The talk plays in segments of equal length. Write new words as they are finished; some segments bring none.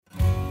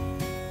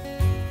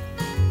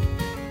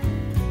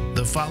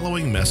The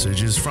following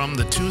message is from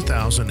the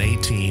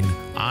 2018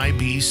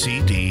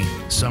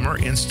 IBCD Summer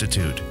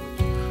Institute,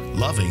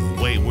 Loving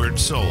Wayward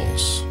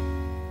Souls.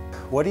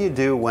 What do you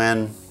do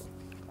when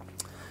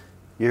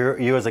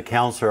you as a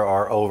counselor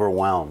are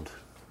overwhelmed?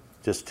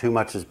 Just too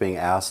much is being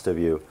asked of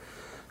you.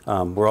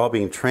 We're all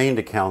being trained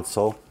to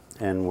counsel,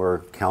 and we're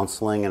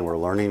counseling and we're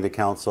learning to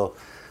counsel.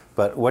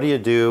 But what do you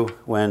do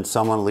when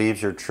someone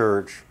leaves your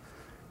church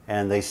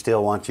and they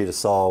still want you to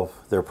solve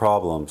their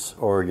problems,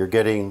 or you're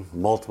getting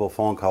multiple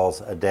phone calls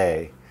a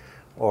day,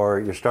 or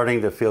you're starting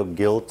to feel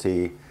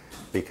guilty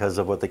because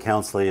of what the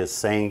counselee is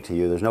saying to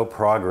you? There's no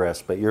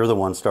progress, but you're the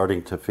one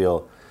starting to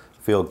feel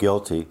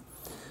guilty.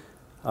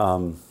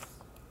 I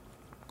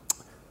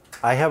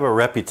have a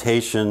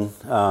reputation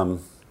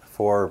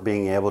for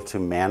being able to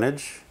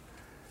manage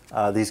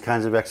these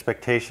kinds of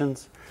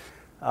expectations,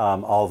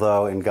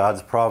 although in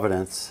God's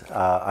providence,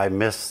 I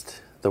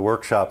missed the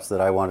workshops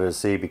that I wanted to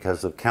see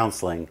because of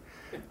counseling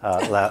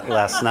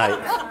last night.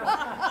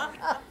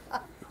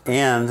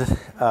 And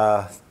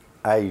I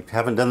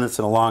haven't done this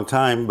in a long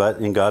time, but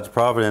in God's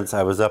providence,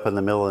 I was up in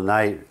the middle of the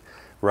night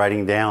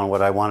writing down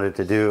what I wanted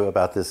to do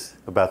about this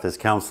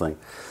counseling.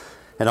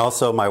 And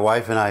also, my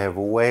wife and I have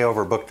way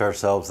overbooked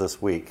ourselves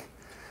this week.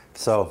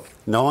 So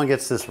no one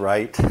gets this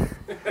right.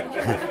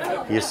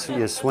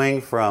 You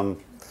swing from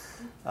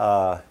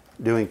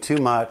doing too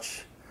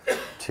much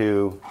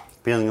to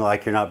feeling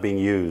like you're not being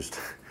used,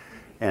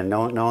 and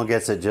no one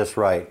gets it just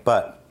right.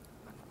 But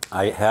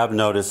I have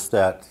noticed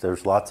that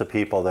there's lots of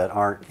people that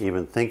aren't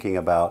even thinking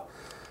about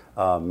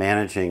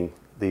managing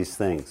these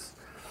things.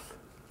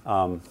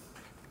 And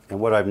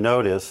what I've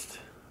noticed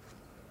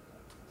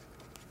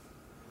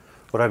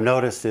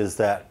is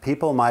that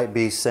people might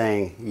be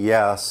saying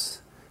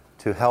yes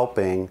to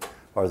helping,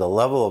 or the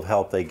level of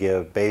help they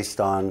give,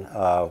 based on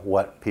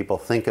what people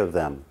think of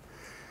them.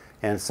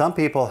 And some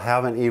people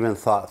haven't even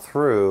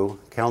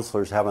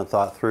counselors haven't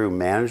thought through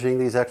managing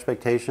these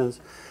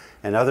expectations,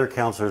 and other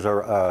counselors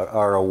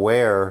are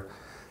aware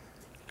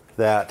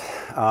that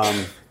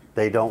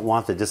they don't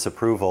want the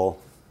disapproval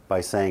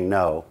by saying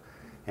no,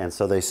 and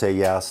so they say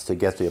yes to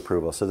get the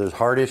approval. So there's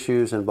heart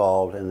issues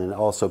involved, and then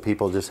also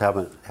people just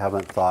haven't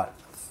thought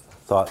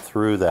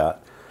through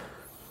that.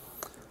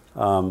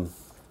 And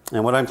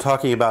what I'm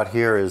talking about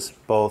here is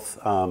both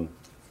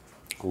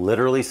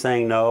literally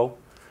saying no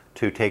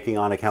to taking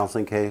on a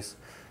counseling case,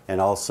 and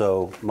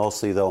also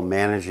mostly though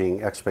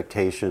managing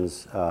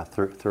expectations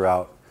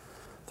throughout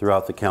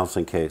the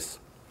counseling case.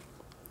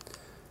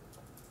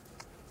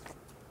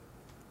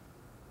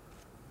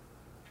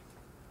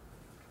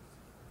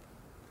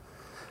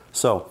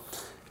 So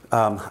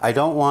I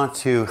don't want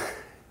to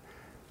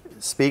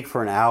speak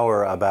for an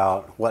hour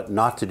about what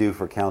not to do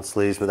for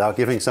counselees without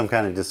giving some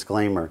kind of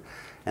disclaimer.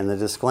 And the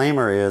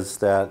disclaimer is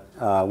that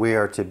we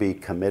are to be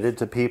committed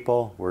to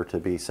people, we're to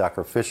be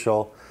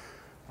sacrificial,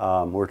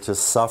 we're to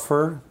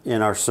suffer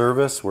in our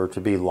service, we're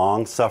to be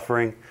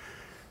long-suffering.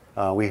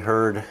 We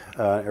heard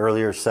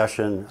earlier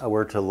session,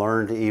 we're to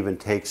learn to even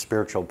take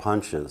spiritual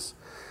punches.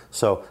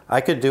 So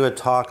I could do a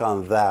talk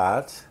on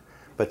that,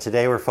 but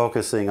today we're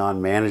focusing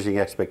on managing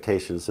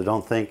expectations. So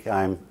don't think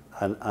I'm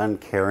an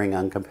uncaring,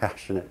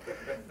 uncompassionate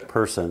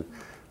person.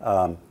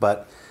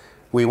 But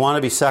we want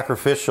to be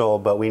sacrificial,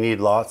 but we need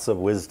lots of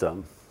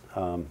wisdom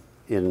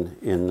in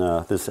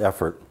this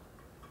effort.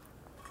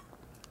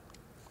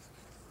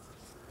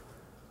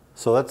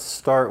 So let's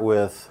start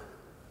with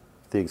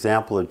the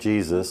example of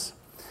Jesus.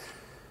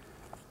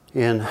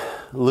 In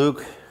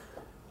Luke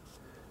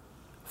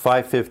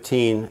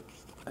 5:15,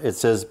 it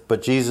says,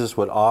 "But Jesus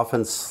would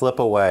often slip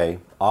away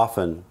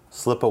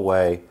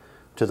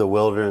to the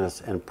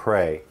wilderness and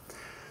pray."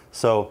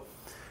 So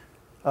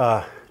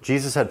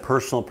Jesus had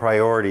personal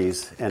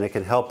priorities, and it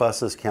can help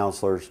us as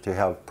counselors to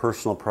have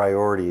personal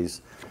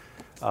priorities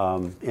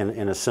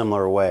in a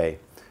similar way.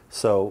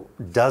 So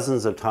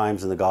dozens of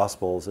times in the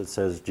Gospels it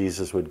says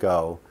Jesus would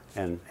go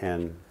and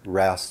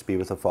rest, be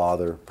with the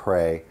Father,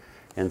 pray.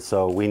 And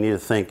so we need to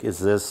think, is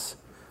this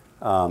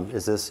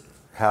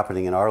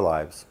happening in our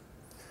lives?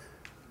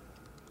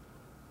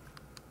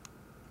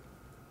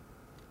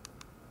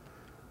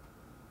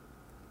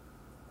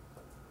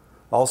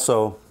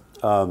 Also,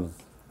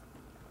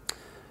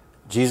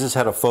 Jesus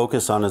had a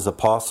focus on his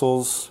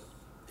apostles.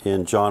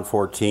 In John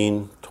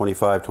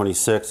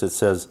 14:25-26, it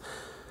says,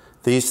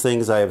 "These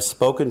things I have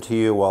spoken to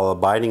you while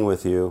abiding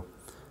with you,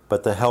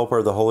 but the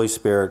Helper, the Holy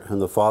Spirit, whom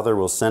the Father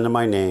will send in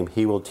my name,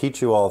 he will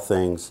teach you all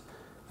things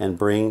and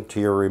bring to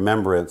your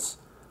remembrance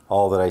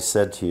all that I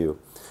said to you."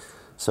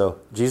 So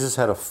Jesus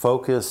had a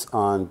focus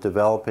on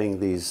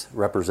developing these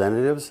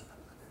representatives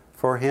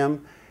for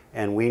him,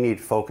 and we need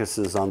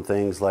focuses on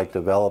things like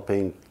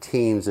developing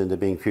teens into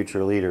being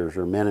future leaders,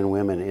 or men and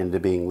women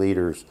into being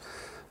leaders.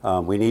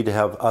 We need to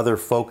have other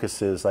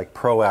focuses, like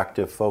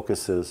proactive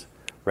focuses,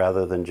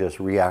 rather than just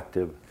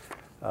reactive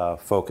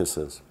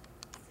focuses.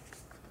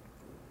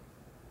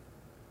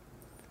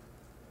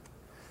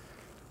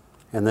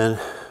 And then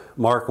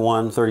Mark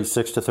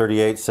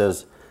 1:36-38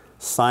 says,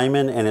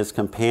 "Simon and his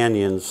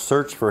companions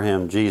searched for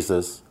him,"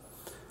 Jesus.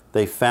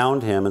 "They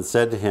found him and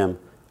said to him,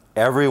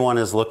 Everyone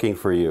is looking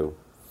for you.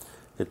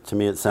 To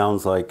me, it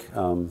sounds like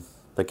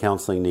the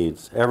counseling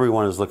needs.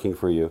 Everyone is looking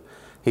for you.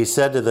 He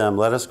said to them,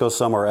 let us go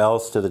somewhere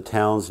else to the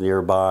towns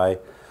nearby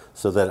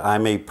so that I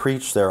may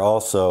preach there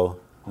also.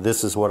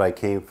 This is what I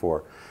came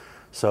for.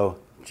 So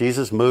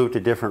Jesus moved to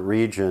different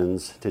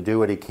regions to do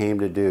what he came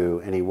to do,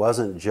 and he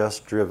wasn't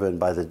just driven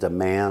by the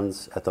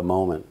demands at the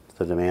moment,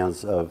 the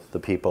demands of the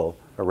people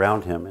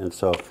around him. And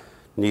so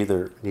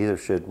neither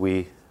should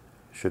we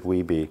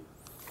be.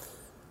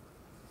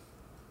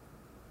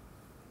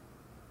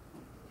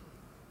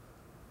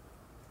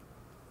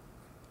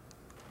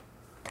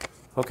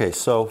 Okay,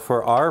 so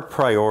for our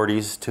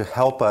priorities to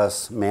help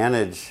us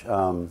manage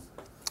the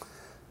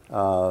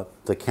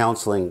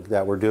counseling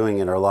that we're doing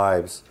in our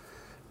lives,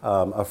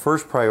 a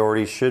first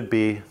priority should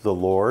be the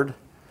Lord,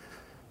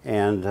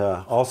 and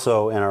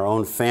also in our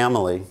own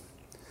family.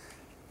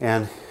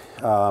 And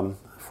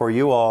for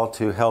you all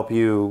to help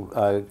you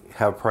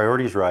have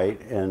priorities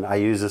right, and I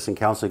use this in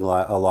counseling a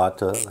lot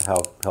to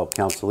help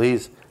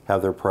counselees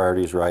have their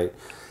priorities right,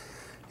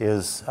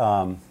 is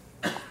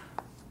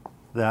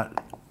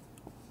that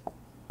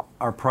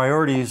our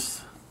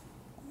priorities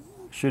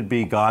should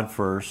be God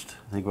first.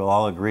 I think we'll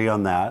all agree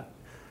on that.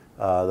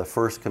 The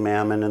first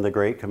commandment and the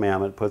great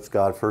commandment puts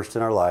God first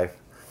in our life.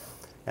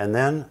 And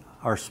then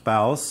our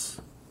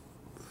spouse.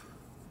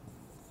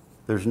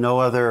 There's no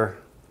other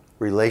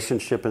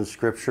relationship in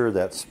Scripture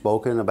that's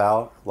spoken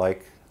about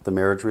like the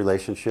marriage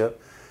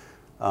relationship.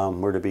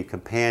 We're to be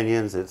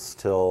companions. It's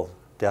till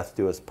death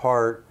do us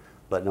part.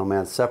 Let no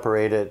man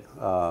separate it.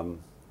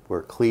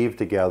 We're cleaved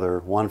together,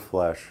 one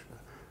flesh.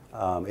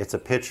 It's a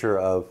picture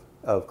of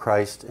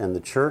Christ and the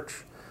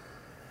church.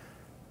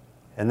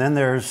 And then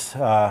there's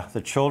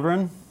the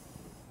children.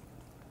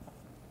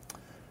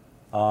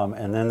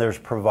 And then there's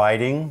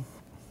providing.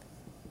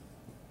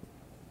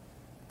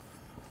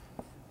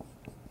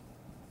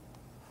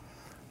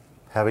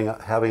 Having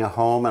a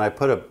home. And I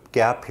put a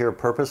gap here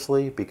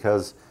purposely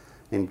because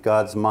in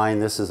God's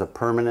mind this is a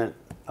permanent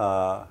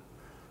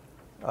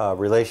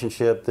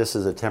relationship. This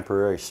is a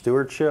temporary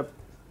stewardship.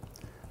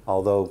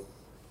 Although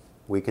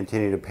we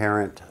continue to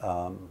parent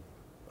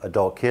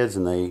adult kids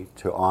and they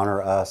to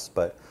honor us,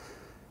 but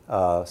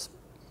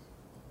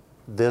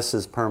this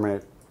is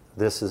permanent.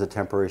 This is a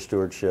temporary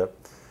stewardship.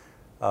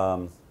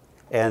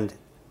 And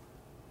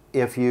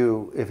if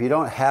you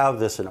don't have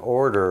this in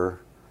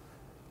order,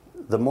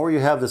 the more you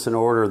have this in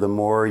order, the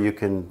more you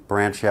can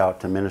branch out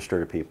to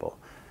minister to people.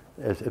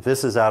 If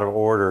this is out of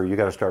order, you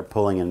got to start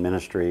pulling in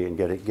ministry and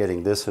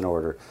getting this in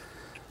order.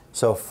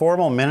 So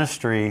formal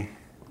ministry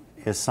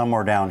is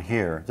somewhere down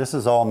here. This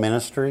is all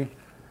ministry,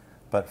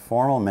 but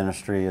formal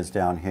ministry is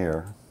down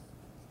here.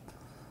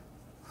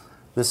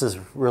 This is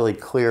really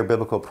clear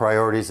biblical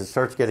priorities. It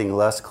starts getting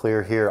less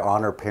clear here.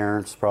 Honor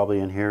parents, probably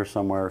in here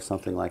somewhere or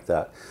something like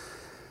that.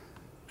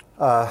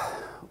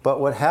 But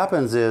what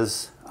happens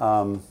is,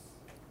 let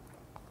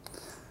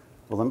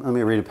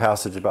me read a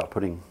passage about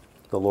putting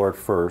the Lord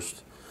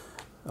first.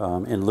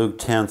 In Luke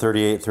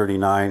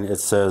 10:38-39, it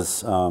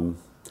says,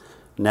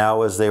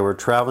 now as they were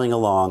traveling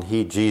along,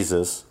 he,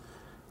 Jesus,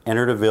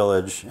 entered a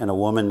village, and a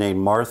woman named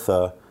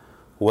Martha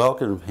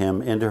welcomed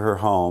him into her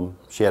home.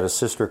 She had a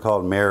sister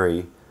called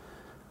Mary,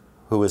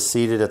 who was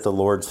seated at the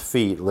Lord's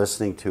feet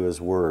listening to his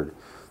word.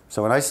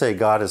 So when I say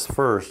God is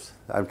first,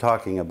 I'm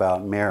talking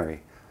about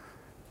Mary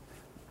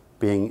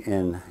being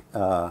in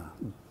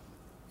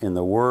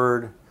the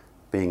word,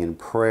 being in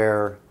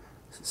prayer,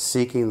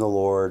 seeking the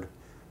Lord,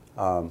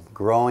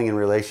 growing in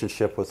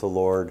relationship with the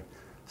Lord,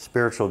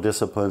 spiritual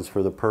disciplines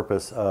for the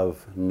purpose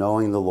of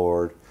knowing the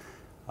Lord.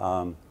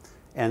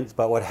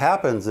 But what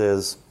happens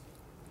is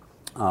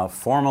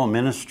formal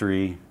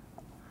ministry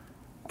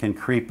can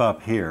creep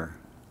up here.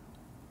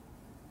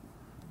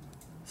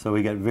 So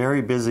we get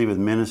very busy with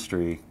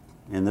ministry,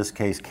 in this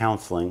case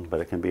counseling, but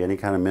it can be any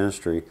kind of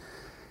ministry.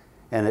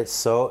 And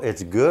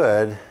it's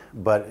good,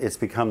 but it's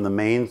become the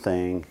main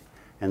thing.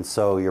 And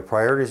so your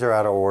priorities are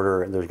out of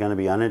order, and there's going to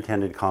be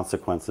unintended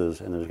consequences,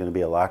 and there's going to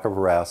be a lack of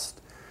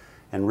rest.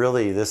 And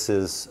really this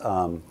is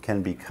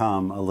can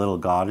become a little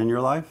God in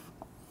your life.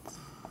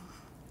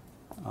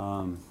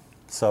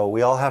 So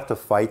we all have to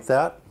fight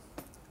that.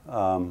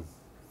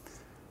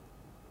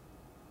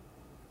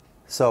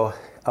 So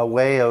a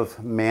way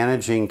of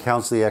managing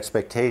counseling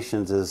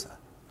expectations is,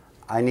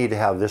 I need to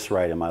have this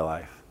right in my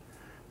life.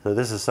 So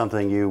this is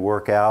something you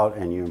work out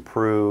and you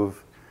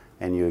improve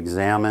and you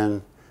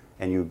examine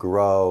and you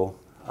grow.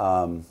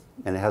 And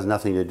it has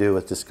nothing to do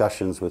with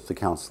discussions with the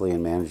counselee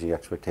and managing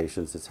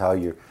expectations. It's how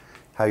you're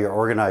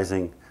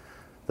organizing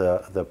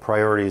the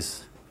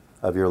priorities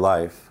of your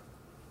life.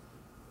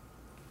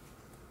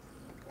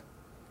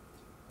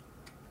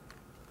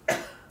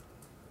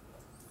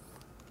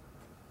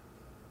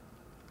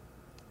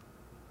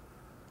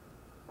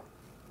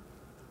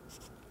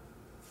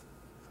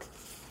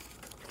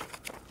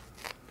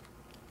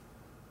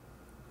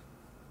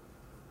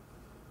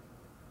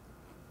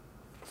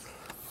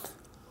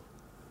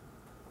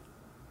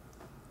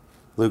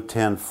 Luke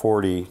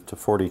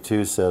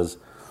 10:40-42 says,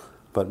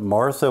 but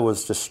Martha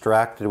was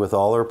distracted with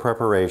all her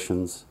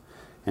preparations,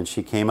 And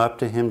she came up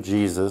to him,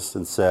 Jesus,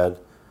 and said,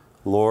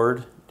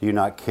 Lord, do you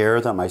not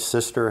care that my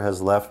sister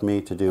has left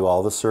me to do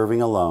all the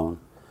serving alone?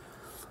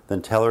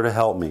 Then tell her to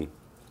help me.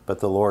 But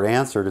the Lord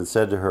answered and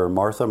said to her,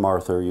 Martha,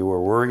 Martha, you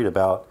are worried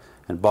about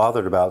and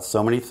bothered about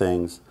so many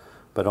things,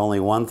 but only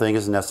one thing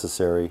is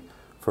necessary,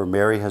 for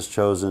Mary has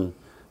chosen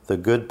the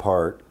good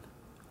part,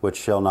 which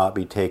shall not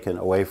be taken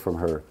away from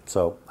her.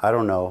 So I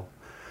don't know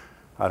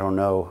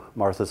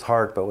Martha's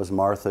heart, but was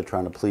Martha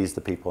trying to please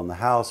the people in the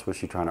house? Was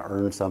she trying to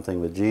earn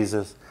something with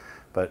Jesus?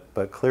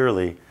 But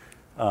clearly,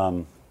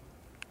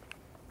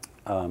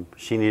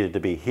 she needed to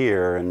be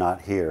here and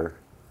not here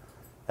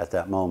at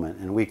that moment.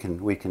 And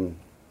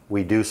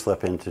we do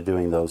slip into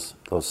doing those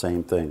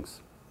same things.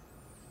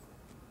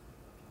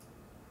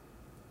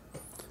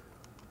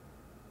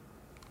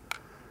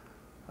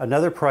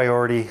 Another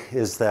priority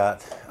is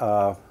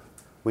that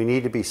we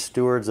need to be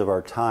stewards of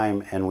our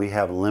time, and we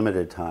have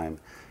limited time.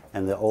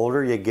 And the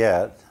older you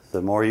get,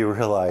 the more you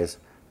realize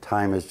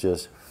time is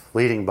just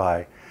fleeting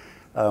by.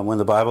 When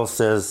the Bible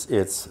says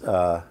it's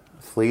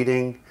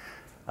fleeting,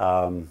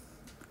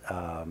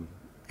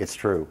 it's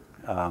true.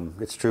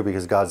 It's true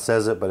because God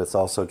says it, but it's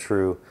also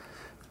true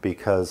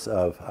because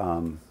of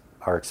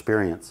our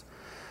experience.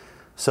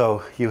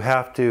 So you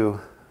have to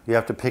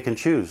pick and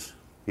choose.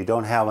 You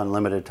don't have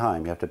unlimited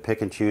time. You have to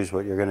pick and choose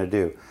what you're going to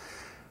do.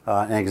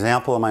 An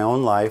example in my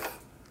own life,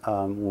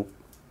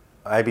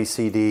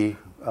 IBCD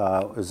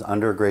was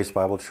under Grace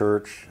Bible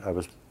Church. I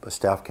was a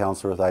staff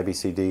counselor with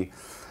IBCD.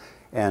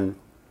 And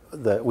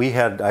we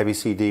had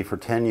IBCD for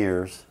 10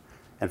 years.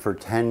 And for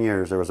 10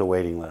 years, there was a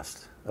waiting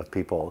list of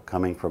people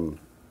coming from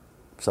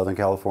Southern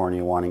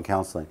California wanting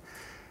counseling.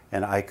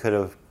 And I could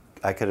have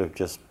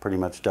just pretty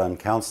much done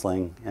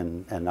counseling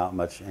and not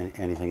much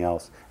anything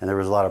else. And there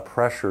was a lot of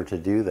pressure to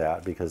do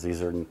that because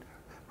these are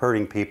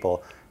hurting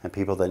people and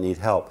people that need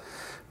help.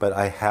 But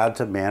I had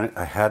to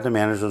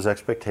manage those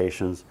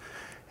expectations.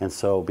 And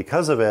so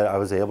because of it, I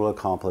was able to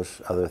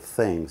accomplish other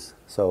things.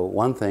 So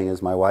one thing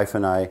is my wife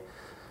and I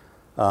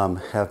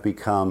have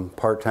become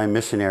part-time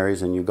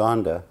missionaries in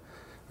Uganda.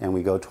 And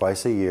we go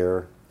twice a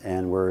year.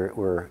 And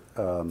we're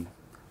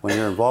when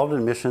you're involved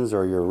in missions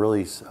or you're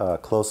really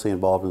closely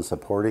involved in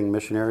supporting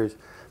missionaries,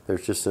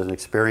 there's just an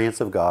experience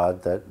of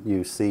God that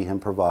you see Him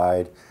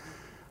provide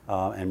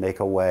and make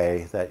a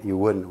way that you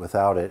wouldn't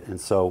without it. And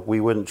so we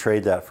wouldn't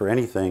trade that for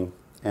anything.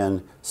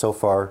 And so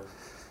far,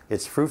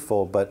 it's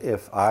fruitful. But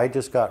if I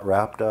just got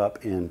wrapped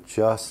up in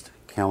just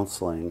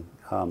counseling,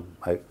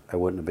 I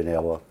wouldn't have been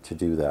able to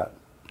do that.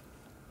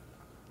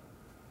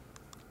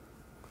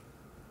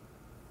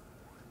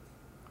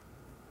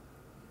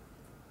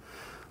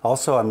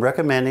 Also, I'm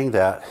recommending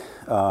that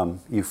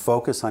you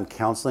focus on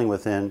counseling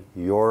within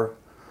your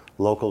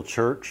local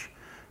church.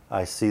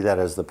 I see that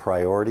as the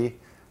priority.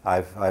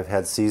 I've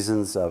had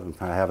seasons of,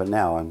 I have it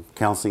now, I'm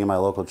counseling in my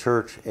local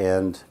church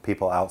and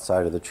people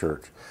outside of the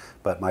church.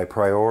 But my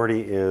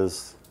priority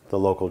is the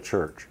local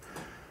church.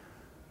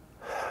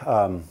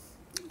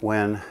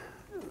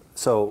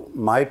 So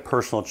my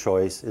personal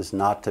choice is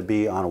not to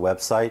be on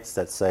websites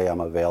that say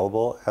I'm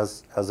available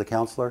as a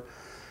counselor.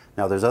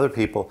 Now there's other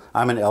people,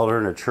 I'm an elder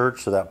in a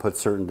church, so that puts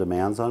certain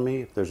demands on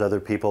me. If there's other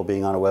people,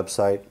 being on a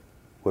website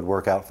would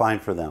work out fine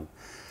for them.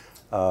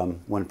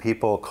 When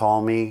people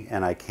call me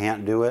and I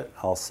can't do it,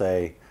 I'll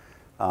say,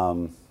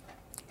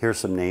 here's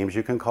some names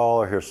you can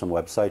call or here's some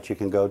websites you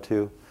can go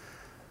to.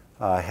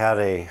 I had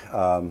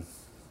a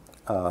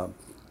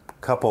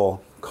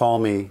couple call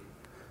me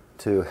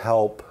to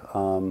help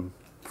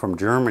from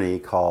Germany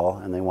call,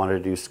 and they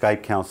wanted to do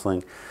Skype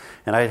counseling.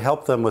 And I had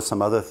helped them with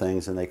some other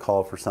things, and they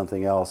called for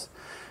something else.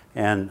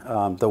 And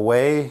the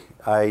way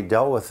I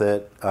dealt with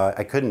it,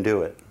 I couldn't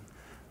do it.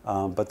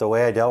 But the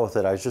way I dealt with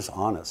it, I was just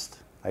honest.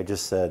 I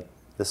just said,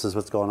 this is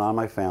what's going on in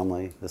my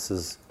family. This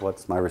is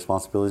what's my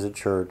responsibilities at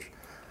church.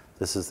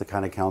 This is the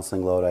kind of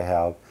counseling load I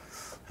have.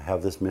 I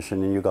have this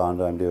mission in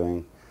Uganda I'm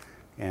doing.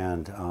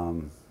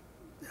 And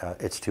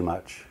it's too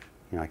much.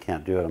 I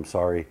can't do it. I'm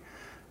sorry.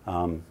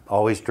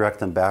 Always direct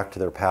them back to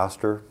their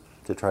pastor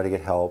to try to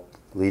get help,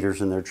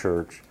 leaders in their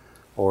church,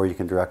 or you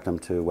can direct them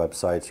to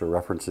websites or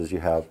references you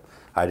have.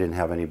 I didn't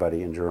have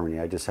anybody in Germany.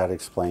 I just had to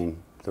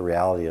explain the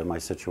reality of my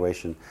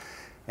situation.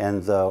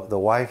 And the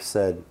wife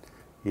said,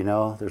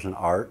 there's an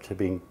art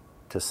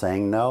to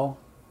saying no,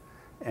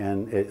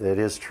 and it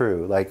is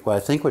true. Like,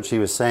 I think what she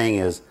was saying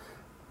is,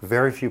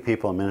 very few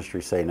people in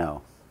ministry say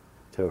no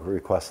to a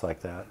request like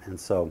that. And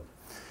so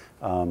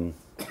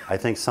I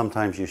think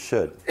sometimes you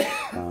should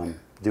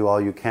do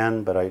all you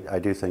can, but I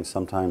do think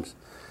sometimes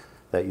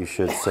that you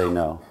should say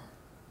no.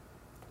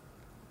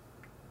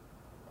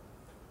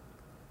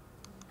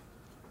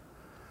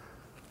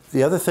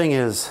 The other thing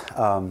is,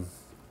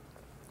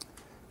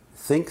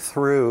 think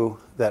through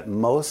that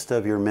most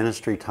of your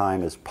ministry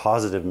time is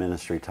positive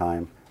ministry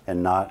time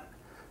and not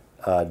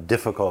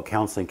difficult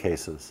counseling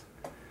cases.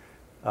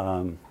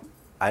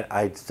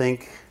 I just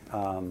think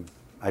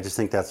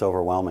that's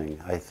overwhelming.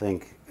 I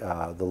think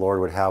the Lord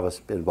would have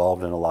us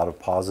involved in a lot of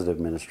positive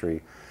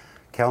ministry.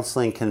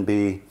 Counseling can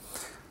be,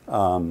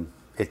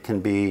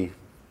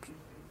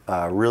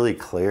 really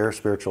clear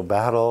spiritual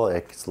battle.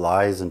 It's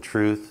lies and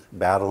truth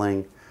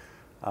battling.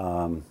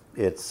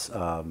 It's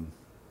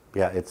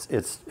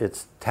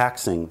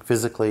taxing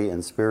physically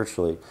and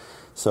spiritually.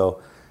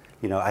 So,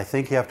 I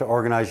think you have to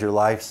organize your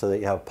life so that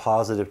you have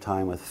positive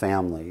time with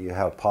family. You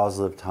have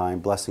positive time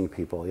blessing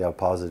people. You have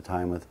positive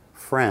time with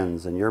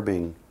friends, and you're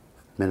being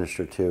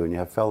ministered to, and you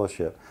have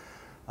fellowship.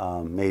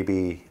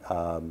 Maybe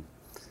in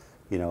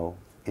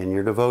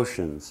your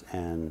devotions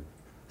and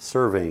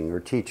serving or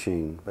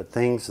teaching, but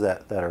things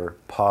that are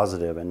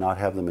positive, and not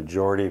have the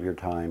majority of your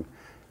time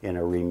in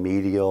a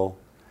remedial,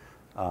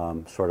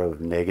 sort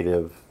of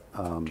negative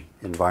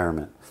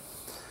environment.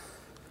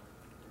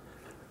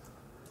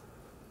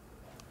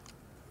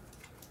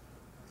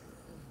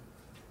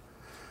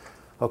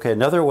 Okay,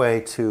 another way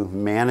to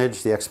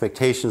manage the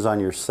expectations on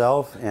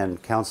yourself,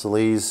 and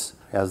counselees,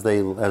 as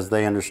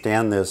they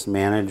understand this,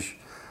 manage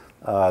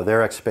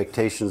their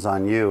expectations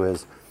on you,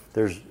 is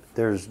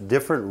there's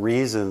different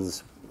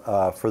reasons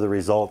for the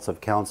results of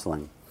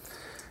counseling.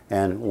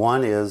 And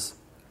one is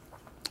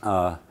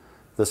the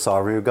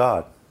sovereignty of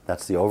God.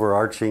 That's the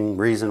overarching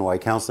reason why a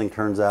counseling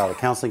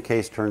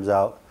case turns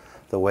out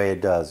the way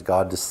it does.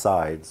 God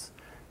decides.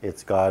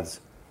 It's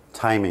God's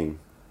timing.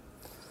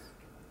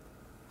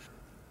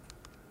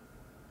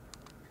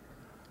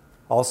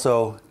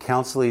 Also,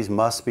 counselees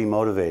must be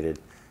motivated.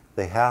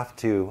 They have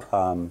to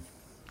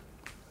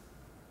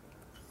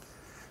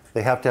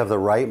have the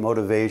right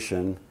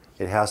motivation.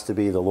 It has to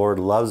be, the Lord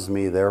loves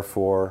me,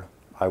 therefore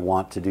I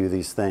want to do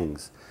these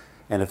things.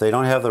 And if they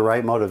don't have the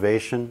right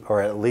motivation, or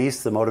at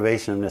least the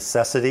motivation of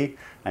necessity,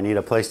 I need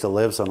a place to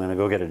live, so I'm going to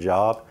go get a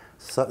job.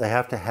 So they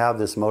have to have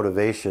this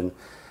motivation.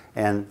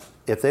 And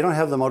if they don't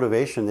have the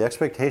motivation, the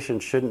expectation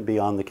shouldn't be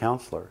on the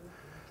counselor.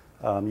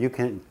 You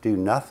can do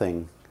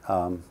nothing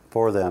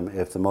for them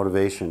if the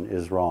motivation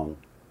is wrong.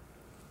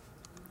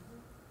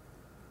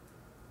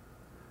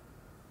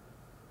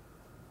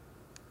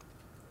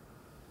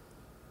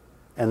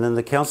 And then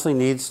the counseling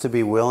needs to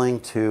be willing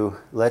to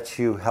let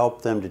you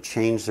help them to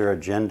change their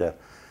agenda.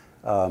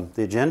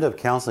 The agenda of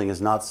counseling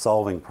is not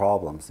solving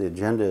problems. The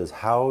agenda is,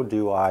 how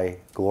do I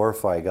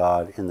glorify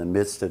God in the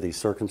midst of these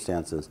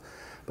circumstances?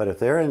 But if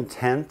they're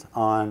intent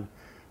on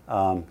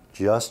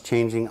just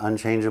changing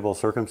unchangeable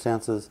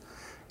circumstances,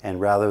 and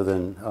rather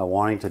than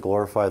wanting to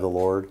glorify the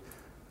Lord,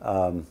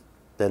 then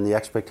the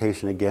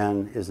expectation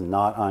again is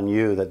not on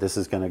you that this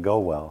is going to go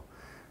well.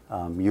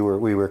 We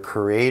were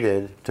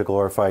created to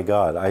glorify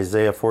God.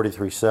 Isaiah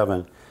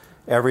 43:7,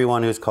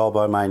 everyone who's called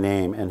by my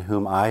name and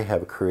whom I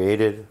have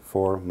created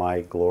for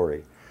my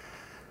glory.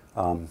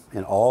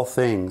 In all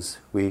things,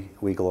 we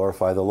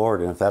glorify the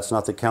Lord. And if that's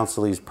not the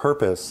counselee's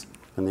purpose,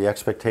 then the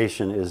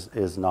expectation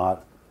is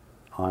not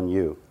on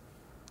you.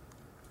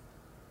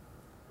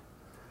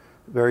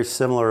 Very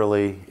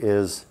similarly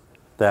is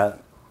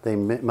that they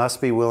must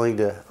be willing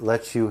to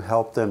let you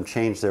help them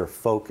change their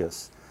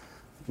focus.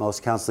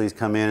 Most counselees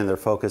come in and their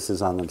focus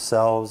is on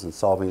themselves and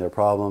solving their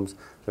problems.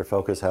 Their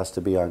focus has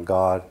to be on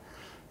God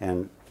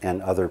and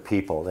other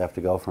people. They have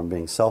to go from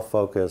being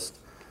self-focused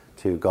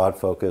to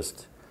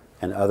God-focused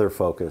and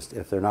other-focused.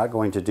 If they're not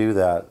going to do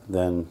that,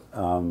 then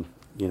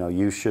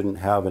you shouldn't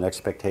have an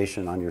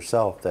expectation on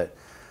yourself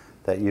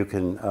that you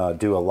can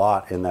do a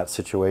lot in that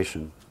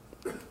situation.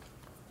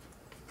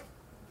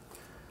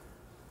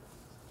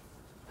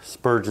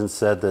 Spurgeon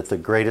said that the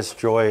greatest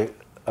joy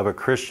of a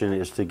Christian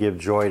is to give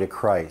joy to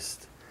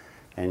Christ.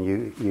 And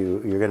you're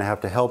going to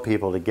have to help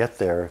people to get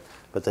there,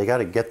 but they got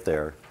to get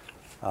there.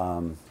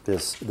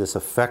 This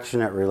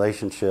affectionate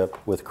relationship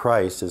with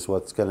Christ is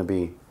what's going to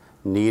be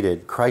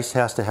needed. Christ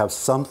has to have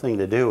something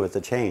to do with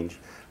the change,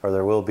 or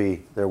there will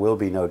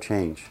be no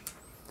change.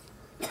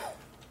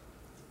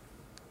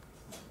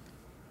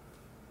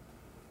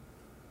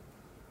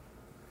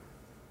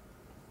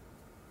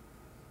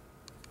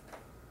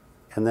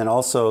 And then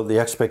also the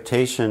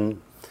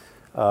expectation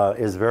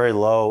is very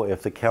low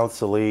if the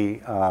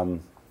counselee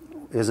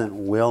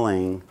isn't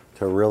willing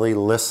to really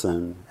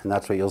listen. And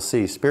that's what you'll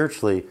see.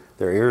 Spiritually,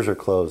 their ears are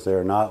closed.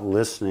 They're not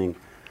listening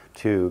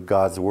to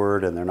God's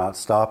word, and they're not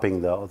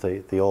stopping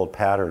the old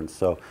patterns.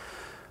 So,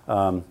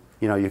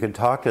 you can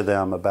talk to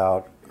them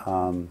about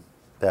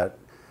that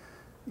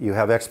you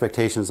have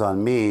expectations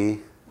on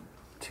me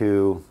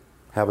to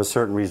have a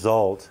certain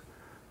result,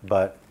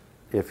 but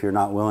if you're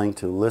not willing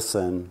to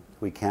listen,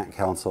 we can't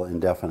counsel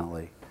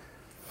indefinitely.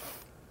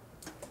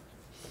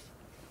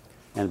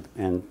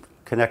 And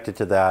connected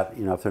to that,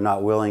 if they're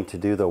not willing to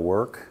do the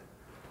work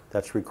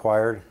that's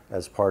required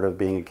as part of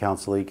being a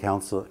counselee,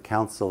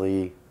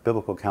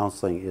 biblical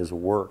counseling is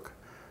work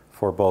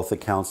for both the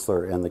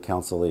counselor and the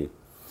counselee.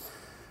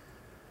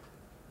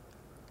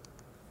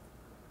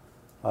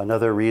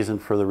 Another reason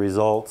for the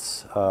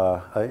results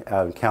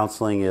of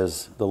counseling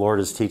is the Lord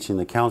is teaching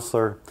the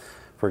counselor.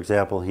 For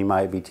example, he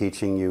might be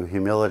teaching you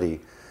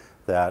humility,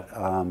 that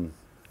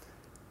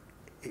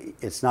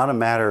it's not a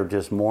matter of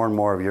just more and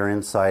more of your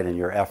insight and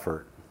your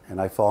effort. And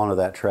I fall into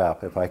that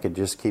trap. If I could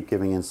just keep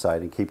giving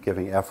insight and keep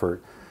giving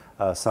effort,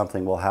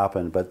 something will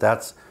happen. But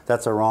that's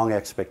a wrong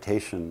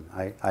expectation.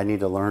 I need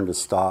to learn to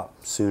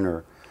stop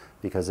sooner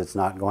because it's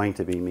not going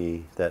to be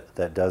me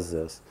that does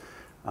this.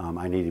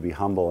 I need to be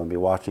humble and be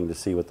watching to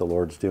see what the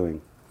Lord's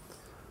doing.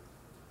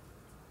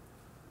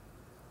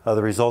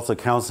 The results of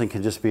counseling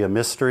can just be a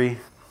mystery.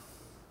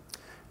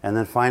 And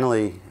then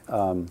finally,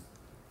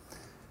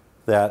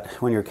 that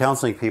when you're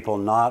counseling people,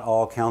 not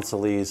all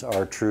counselees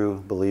are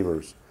true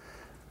believers.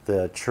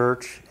 The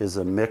church is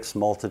a mixed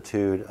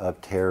multitude of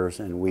tares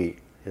and wheat.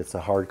 It's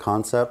a hard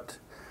concept.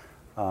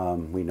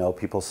 We know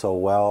people so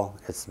well.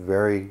 It's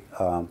very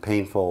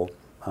painful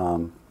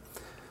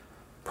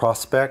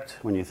prospect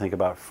when you think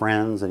about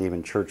friends and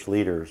even church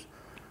leaders.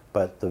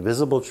 But the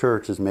visible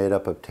church is made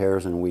up of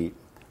tares and wheat.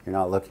 You're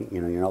not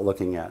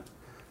looking at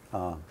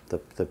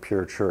the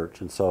pure church,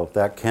 and so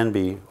that can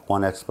be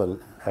one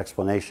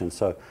explanation.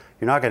 So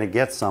you're not going to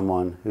get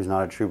someone who's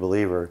not a true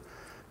believer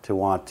to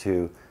want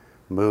to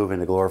move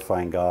into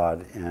glorifying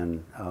God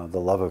and the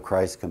love of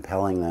Christ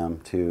compelling them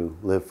to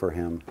live for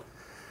Him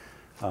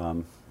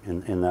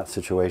in that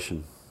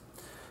situation.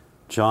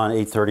 John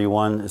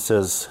 8:31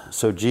 says,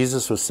 "So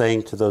Jesus was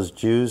saying to those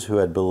Jews who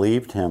had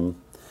believed Him,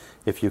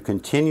 'If you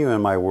continue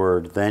in my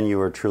word, then you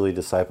are truly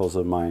disciples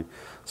of mine.'"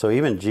 So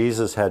even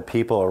Jesus had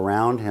people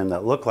around Him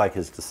that looked like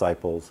His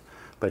disciples,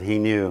 but He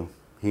knew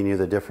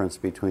the difference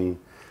between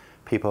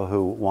people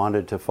who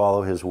wanted to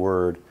follow His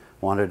word,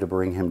 wanted to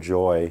bring Him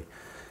joy,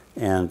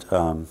 and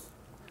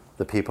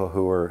the people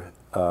who were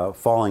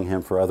following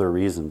Him for other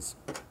reasons.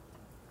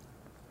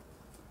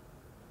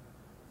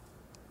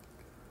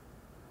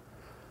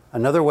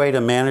 Another way to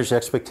manage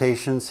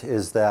expectations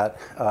is that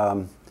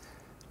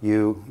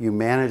you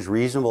manage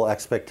reasonable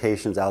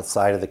expectations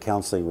outside of the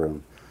counseling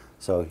room.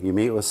 So you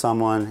meet with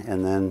someone,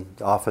 and then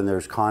often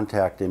there's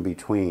contact in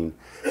between,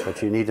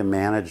 but you need to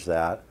manage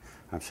that.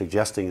 I'm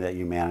suggesting that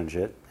you manage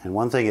it. And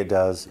one thing it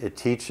does, it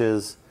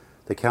teaches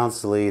the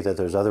counselee that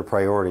there's other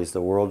priorities.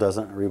 The world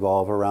doesn't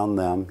revolve around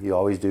them. You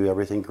always do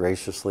everything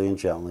graciously and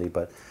gently,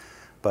 but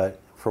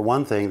for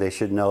one thing, they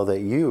should know that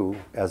you,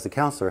 as the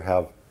counselor,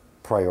 have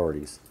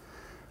priorities.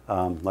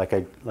 Like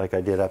I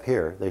did up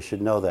here. They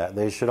should know that.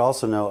 They should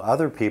also know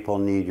other people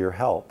need your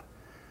help.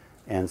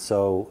 And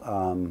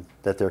so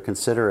that they're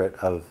considerate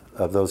of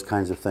those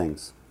kinds of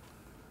things.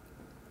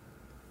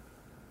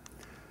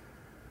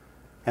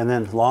 And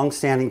then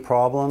long-standing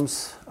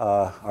problems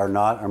are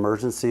not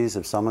emergencies.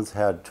 If someone's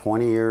had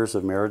 20 years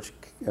of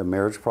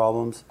marriage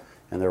problems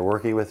and they're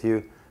working with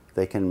you,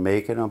 they can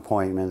make an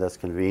appointment that's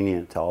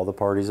convenient to all the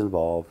parties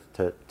involved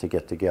to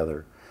get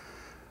together.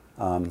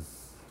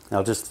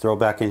 I'll just throw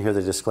back in here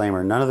the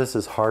disclaimer. None of this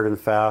is hard and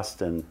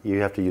fast, and you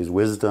have to use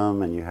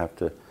wisdom, and you have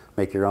to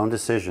make your own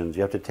decisions.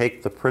 You have to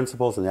take the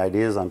principles and the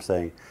ideas I'm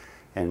saying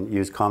and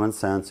use common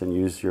sense and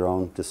use your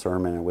own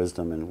discernment and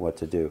wisdom in what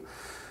to do.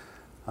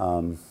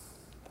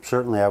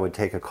 Certainly I would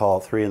take a call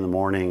at 3 in the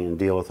morning and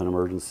deal with an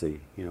emergency.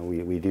 You know,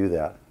 we do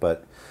that.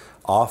 But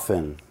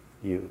often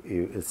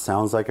it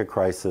sounds like a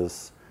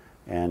crisis,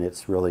 and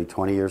it's really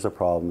 20 years of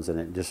problems, and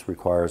it just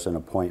requires an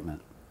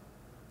appointment.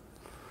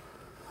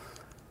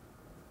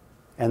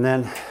 And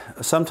then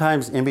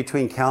sometimes in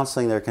between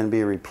counseling there can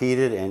be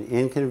repeated and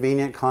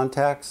inconvenient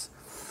contacts.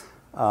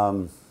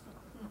 Jeremiah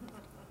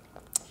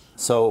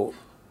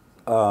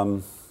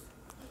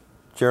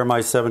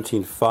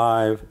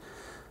 17:5,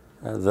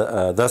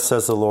 thus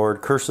says the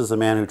Lord, curses the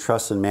man who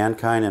trusts in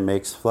mankind and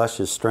makes flesh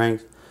his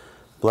strength.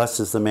 Blessed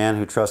is the man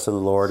who trusts in the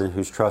Lord and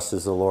whose trust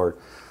is the Lord.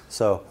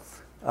 So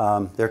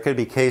there could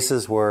be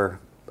cases where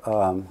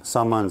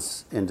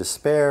someone's in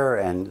despair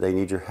and they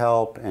need your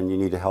help, and you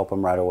need to help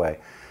them right away.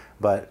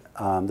 But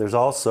there's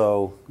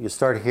also, you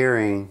start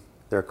hearing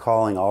they're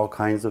calling all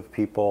kinds of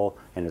people,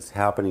 and it's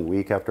happening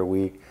week after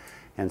week.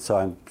 And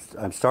so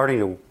I'm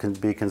starting to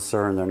be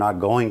concerned they're not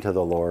going to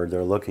the Lord.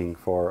 They're looking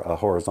for a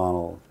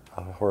horizontal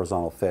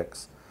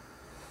fix.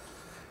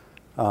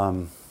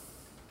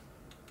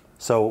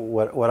 So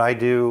what I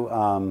do,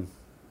 I'm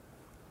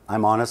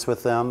honest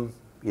with them.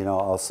 You know,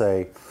 I'll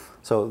say,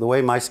 so the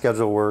way my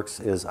schedule works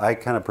is I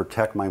kind of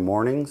protect my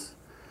mornings,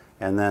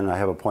 and then I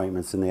have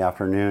appointments in the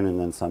afternoon and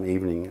then some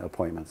evening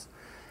appointments.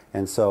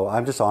 And so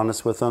I'm just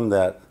honest with them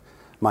that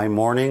my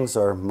mornings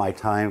are my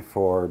time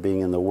for being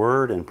in the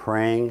Word and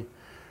praying.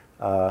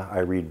 I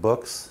read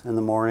books in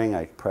the morning,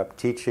 I prep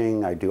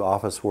teaching, I do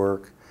office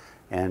work,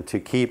 and to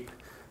keep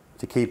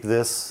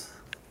this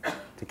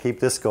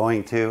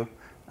going too,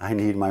 I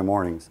need my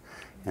mornings.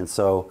 And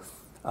so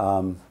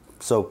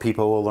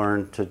people will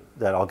learn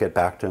that I'll get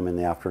back to them in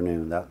the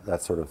afternoon,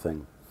 that sort of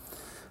thing.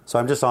 So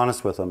I'm just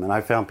honest with them, and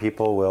I found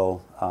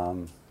people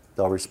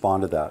they'll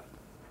respond to that.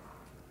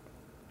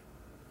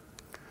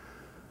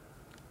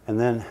 And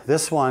then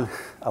this one,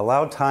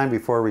 allow time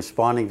before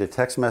responding to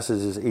text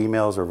messages,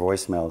 emails, or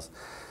voicemails.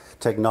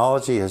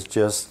 Technology has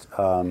just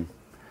gotten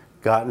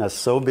us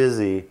so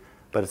busy,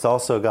 but it's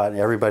also gotten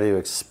everybody to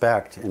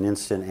expect an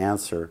instant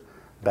answer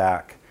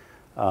back.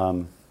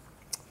 I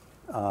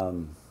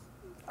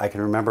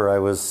can remember I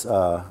was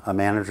a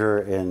manager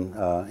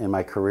in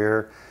my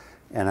career,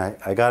 and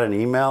I got an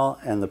email,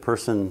 and the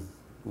person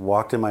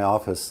walked in my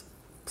office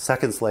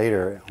seconds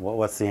later.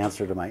 What's the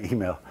answer to my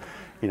email?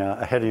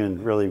 I hadn't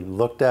even really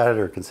looked at it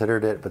or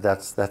considered it, but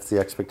that's the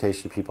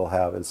expectation people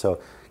have. And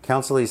so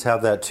counselees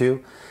have that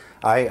too.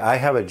 I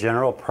have a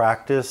general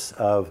practice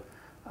of,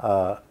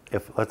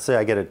 if let's say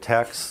I get a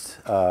text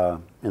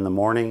in the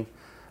morning,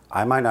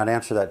 I might not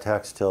answer that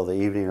text till the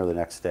evening or the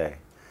next day.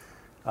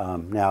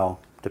 Now,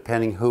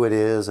 depending who it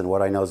is and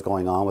what I know is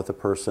going on with the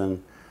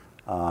person,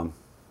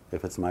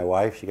 if it's my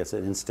wife, she gets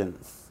an instant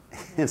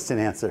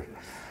answer.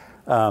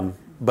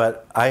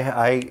 But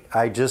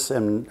I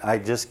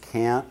just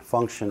can't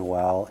function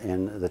well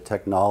in the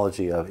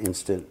technology of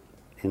instant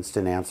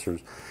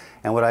answers.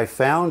 And what I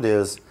found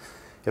is,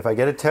 if I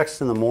get a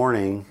text in the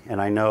morning and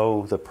I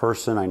know the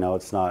person, I know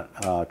it's not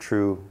a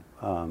true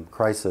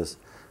crisis,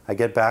 I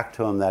get back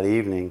to them that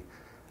evening,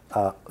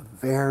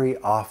 very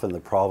often the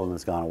problem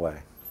has gone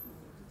away.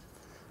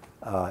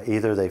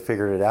 Either they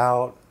figured it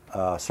out,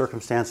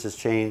 circumstances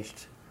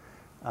changed,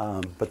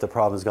 but the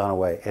problem has gone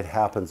away. It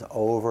happens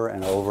over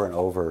and over and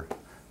over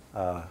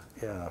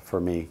for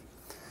me.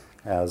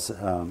 As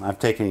I'm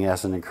taking it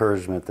as an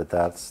encouragement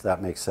that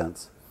makes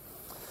sense.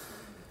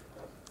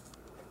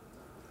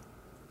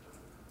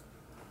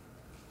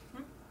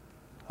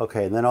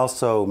 Okay, and then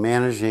also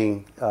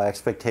managing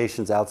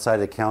expectations outside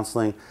of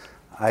counseling.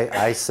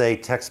 I say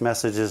text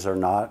messages are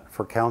not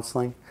for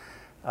counseling.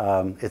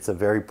 It's a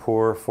very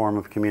poor form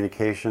of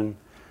communication.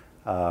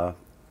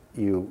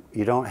 You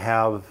don't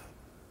have,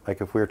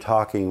 like if we're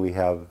talking,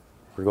 we're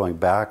going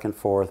back and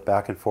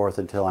forth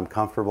until I'm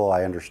comfortable,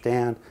 I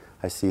understand,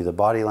 I see the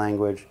body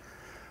language,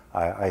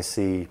 I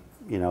see,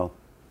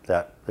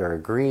 that they're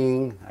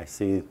agreeing, I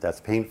see that's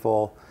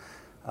painful.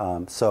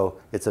 So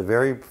it's a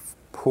very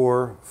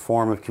poor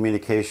form of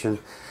communication.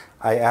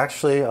 I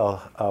actually, a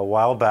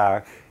while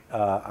back,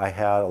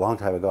 a long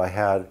time ago,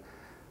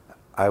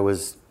 I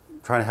was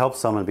trying to help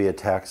someone via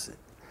text,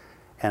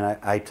 and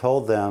I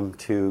told them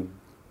to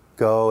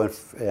go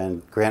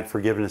and grant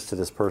forgiveness to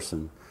this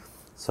person.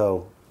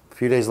 So a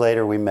few days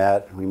later we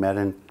met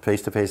in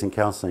face-to-face in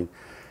counseling,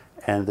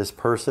 and this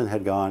person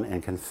had gone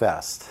and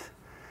confessed.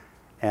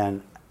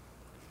 And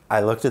I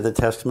looked at the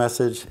text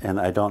message, and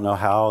I don't know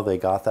how they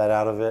got that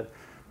out of it,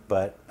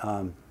 but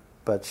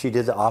she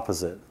did the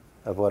opposite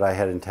of what I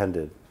had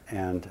intended.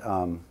 And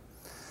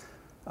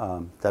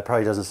that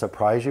probably doesn't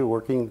surprise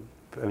you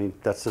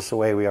that's just the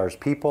way we are as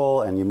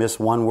people, and you miss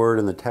one word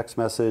in the text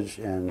message,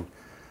 and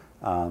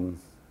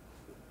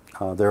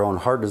their own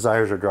heart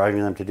desires are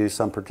driving them to do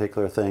some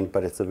particular thing,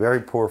 but it's a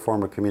very poor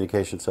form of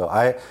communication. So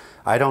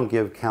I don't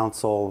give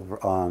counsel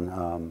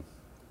on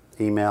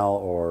email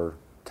or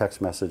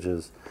text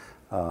messages.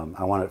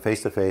 I want it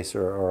face-to-face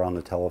or on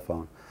the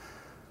telephone.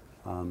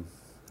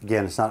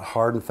 Again, it's not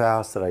hard and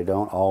fast that I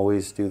don't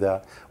always do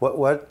that.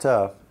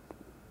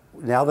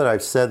 Now that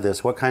I've said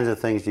this, what kinds of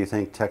things do you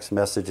think text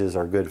messages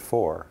are good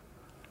for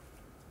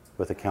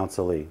with a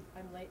counselee?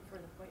 I'm late for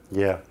an appointment.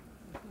 Yeah,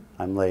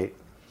 I'm late.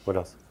 What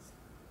else?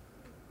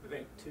 I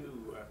think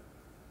too,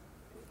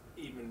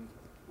 even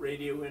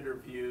radio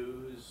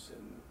interviews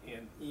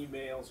and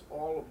emails,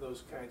 all of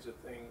those kinds of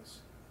things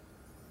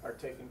are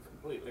taken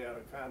completely out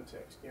of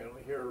context. You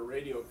hear a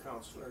radio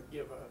counselor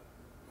give a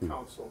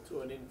counsel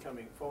to an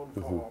incoming phone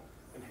call,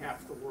 and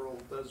half the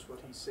world does what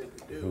he said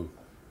to do,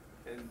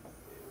 and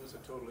it was a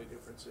totally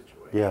different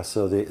situation. Yeah,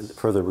 so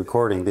for the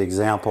recording, the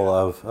example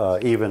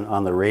of even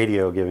on the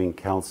radio giving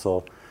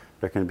counsel,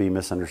 there can be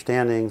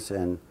misunderstandings,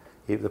 and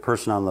the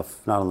person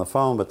not on the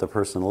phone, but the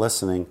person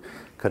listening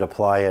could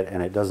apply it,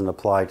 and it doesn't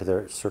apply to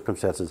their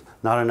circumstances.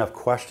 Not enough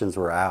questions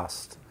were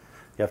asked.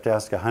 You have to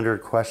ask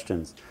 100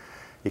 questions.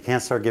 You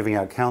can't start giving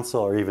out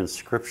counsel or even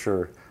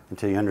scripture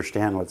until you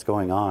understand what's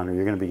going on, or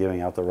you're going to be giving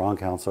out the wrong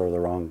counsel or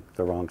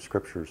the wrong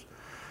scriptures.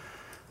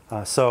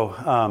 I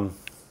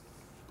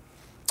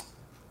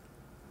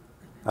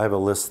have a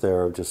list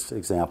there of just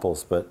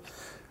examples, but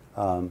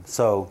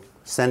so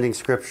sending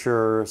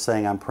scripture,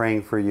 saying I'm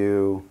praying for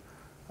you,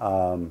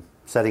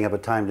 setting up a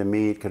time to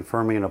meet,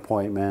 confirming an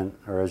appointment,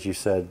 or as you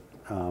said,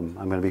 I'm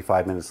going to be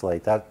 5 minutes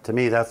late. That, to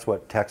me, that's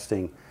what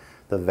texting,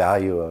 the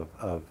value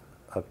of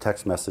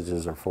text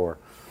messages are for.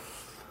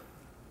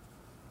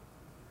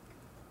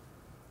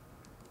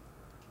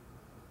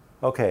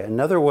 Okay,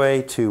 another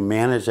way to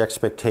manage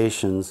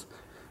expectations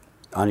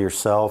on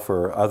yourself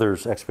or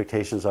others'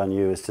 expectations on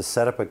you is to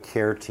set up a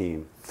care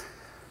team.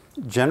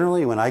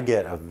 Generally, when I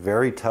get a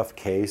very tough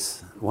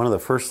case, one of the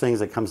first things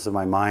that comes to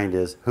my mind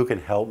is, who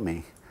can help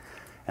me?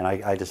 And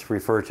I just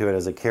refer to it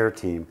as a care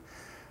team.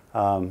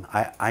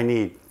 I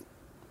need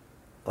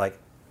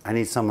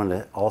someone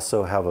to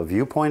also have a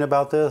viewpoint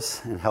about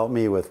this and help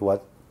me with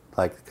what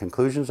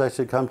conclusions I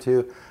should come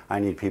to. I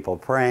need people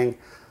praying.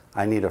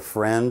 I need a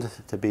friend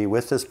to be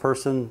with this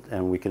person,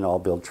 and we can all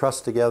build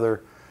trust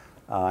together.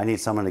 I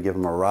need someone to give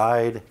them a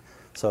ride.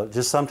 So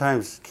just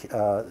sometimes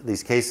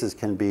these cases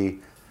can be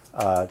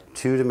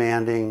too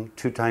demanding,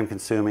 too time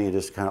consuming, and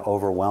just kind of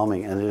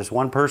overwhelming. And just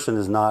one person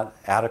is not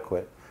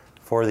adequate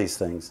for these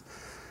things.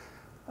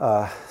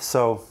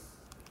 So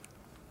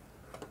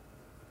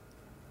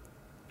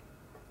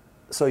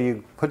So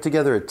you put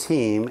together a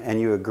team and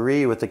you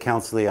agree with the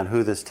counselee on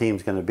who this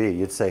team's going to be.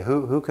 You'd say,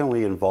 who can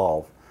we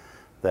involve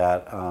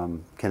that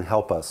can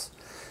help us?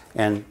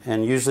 And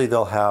usually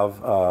they'll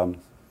have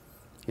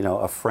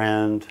a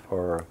friend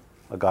or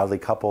a godly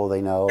couple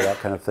they know, that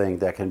kind of thing,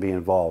 that can be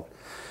involved.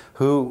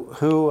 Who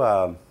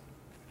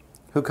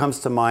comes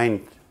to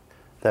mind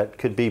that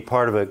could be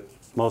part of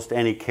most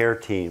any care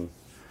team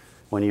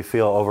when you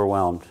feel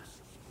overwhelmed?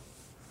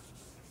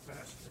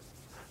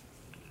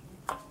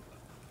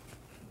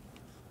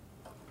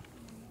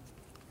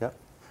 Yep.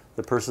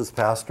 The person's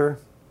pastor?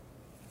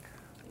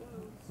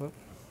 Whoop.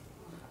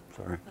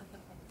 Sorry.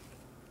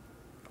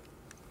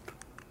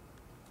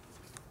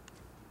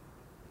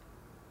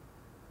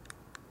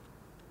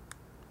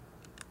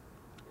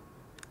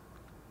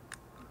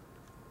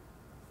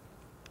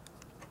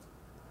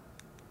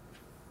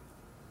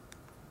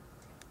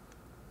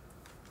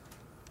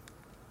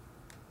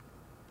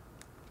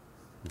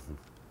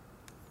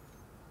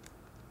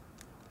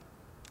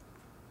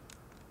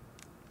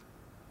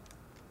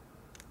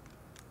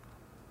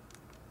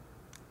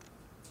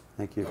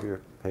 Thank you for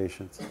your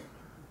patience.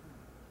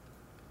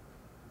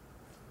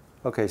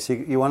 Okay, so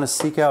you want to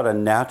seek out a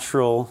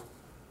natural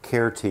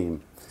care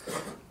team.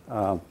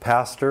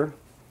 Pastor.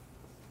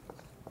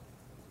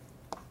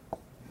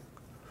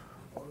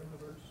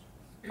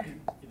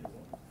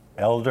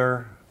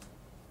 Elder.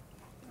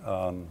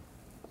 Some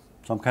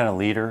kind of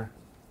leader.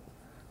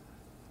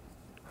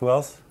 Who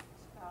else?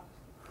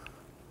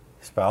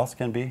 Spouse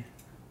can be.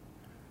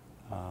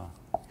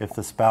 If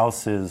the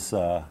spouse is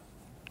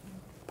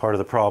part of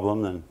the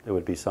problem, then it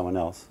would be someone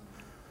else.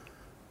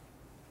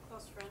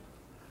 Close friend.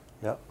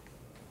 Yep.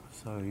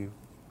 So you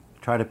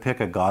try to pick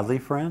a godly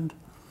friend,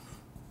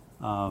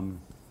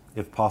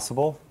 if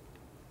possible.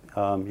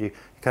 You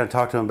kind of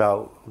talk to them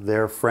about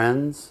their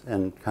friends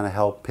and kind of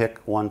help pick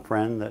one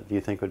friend that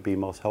you think would be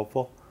most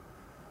helpful.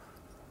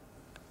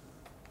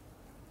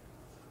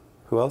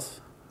 Who else?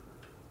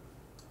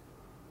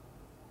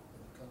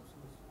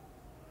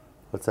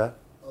 What's that?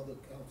 Other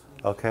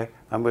counselors. Okay,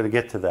 I'm going to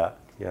get to that.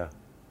 Yeah.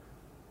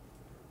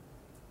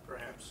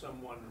 Perhaps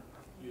someone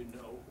you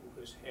know who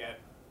has had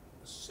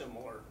a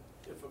similar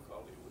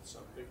difficulty with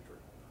some victory.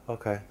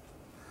 Okay.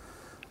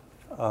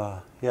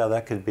 Yeah,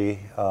 that could be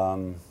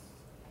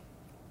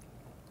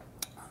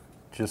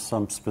just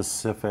some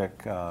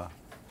specific. Who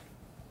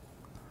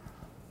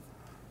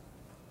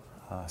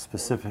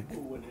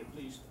would at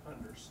least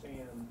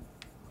understand.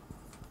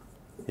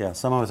 Yeah,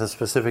 someone with a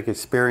specific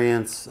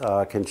experience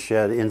can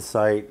shed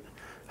insight.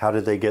 How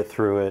did they get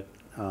through it?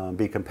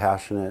 Be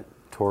compassionate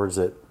towards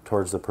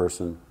the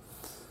person.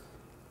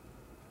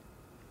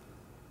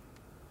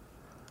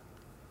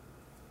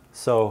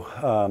 So,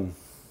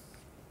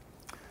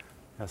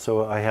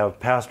 so I have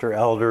pastor,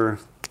 elder.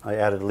 I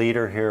added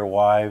leader here,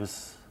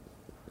 wives,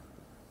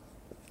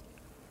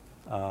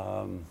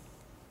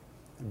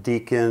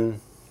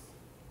 deacon.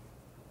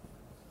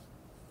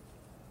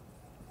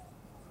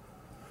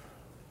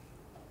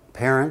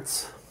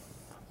 Parents.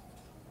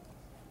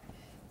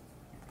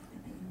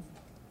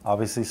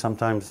 Obviously,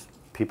 sometimes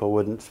people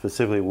wouldn't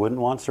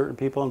want certain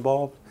people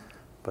involved,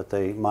 but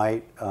they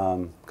might.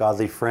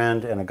 Godly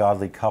friend and a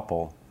godly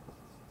couple.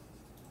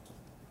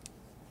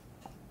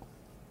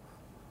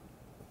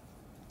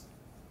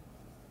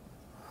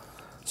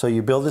 So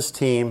you build this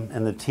team,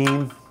 and the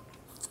team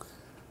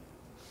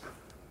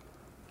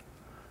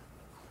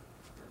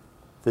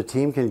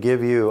can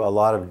give you a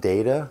lot of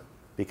data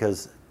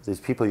because these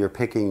people you're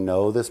picking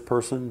know this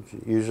person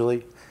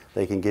usually.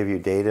 They can give you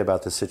data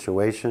about the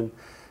situation,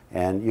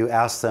 and you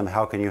ask them,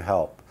 how can you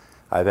help?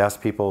 I've asked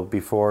people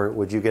before,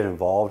 would you get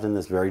involved in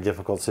this very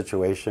difficult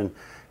situation?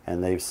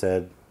 And they've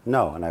said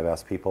no. And I've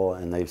asked people,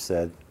 and they've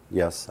said,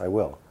 yes, I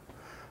will.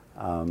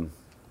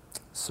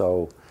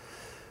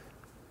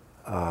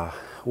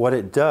 What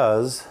it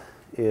does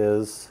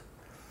is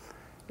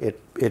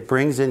it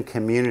brings in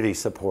community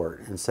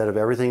support. Instead of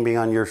everything being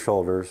on your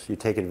shoulders, you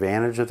take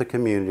advantage of the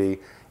community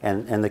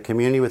and the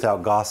community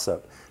without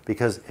gossip.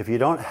 Because if you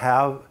don't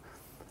have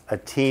a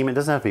team, it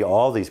doesn't have to be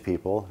all these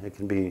people. It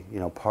can be,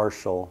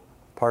 partial,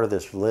 part of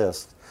this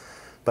list.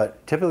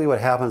 But typically what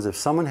happens if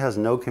someone has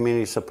no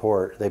community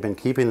support, they've been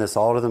keeping this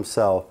all to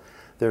themselves,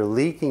 they're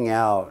leaking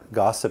out,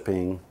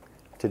 gossiping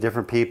to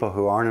different people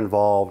who aren't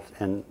involved,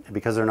 and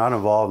because they're not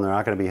involved and they're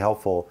not going to be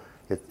helpful,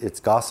 it's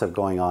gossip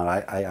going on.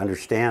 I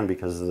understand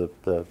because of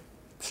the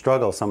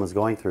struggle someone's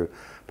going through.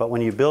 But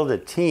when you build a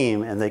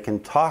team and they can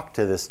talk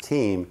to this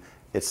team,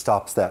 it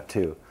stops that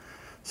too.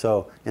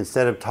 So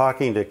instead of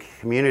talking to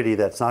community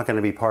that's not going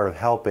to be part of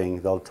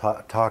helping, they'll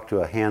talk to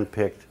a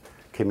hand-picked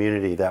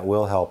community that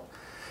will help.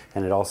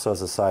 And it also,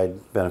 as a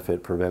side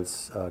benefit,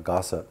 prevents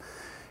gossip.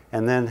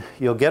 And then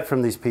you'll get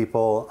from these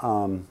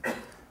people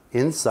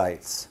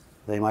insights.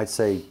 They might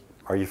say,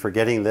 are you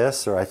forgetting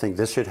this? Or I think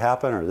this should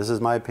happen, or this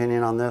is my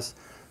opinion on this.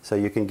 So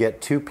you can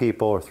get 2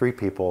 people or 3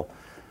 people.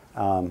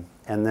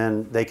 And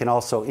then they can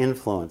also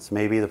influence.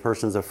 Maybe the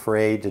person's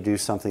afraid to do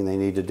something they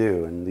need to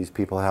do, and these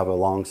people have a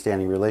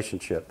long-standing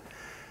relationship.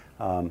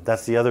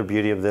 That's the other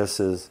beauty of this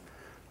is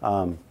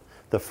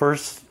the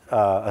first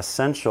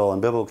essential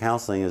in biblical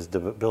counseling is to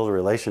build a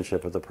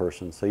relationship with the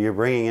person. So you're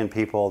bringing in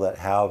people that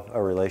have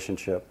a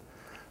relationship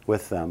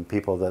with them,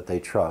 people that they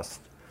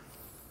trust.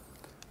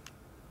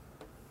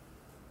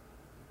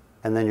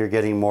 And then you're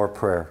getting more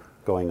prayer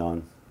going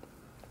on.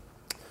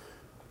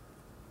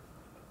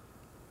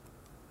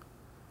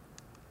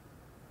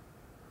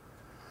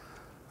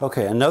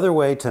 Okay, another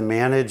way to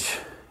manage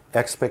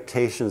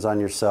expectations on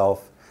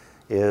yourself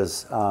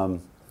is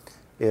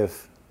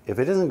if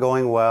it isn't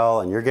going well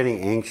and you're getting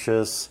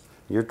anxious,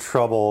 you're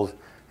troubled,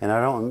 and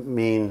I don't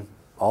mean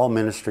all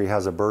ministry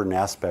has a burden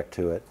aspect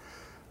to it,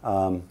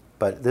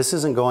 but this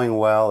isn't going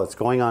well, it's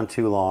going on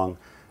too long,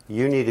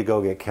 you need to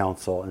go get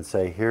counsel and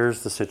say,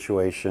 here's the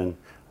situation,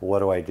 what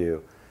do I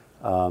do?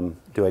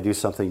 Do I do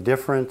something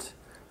different?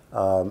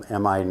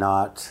 Am I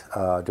not,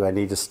 do I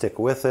need to stick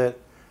with it?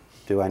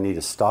 Do I need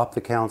to stop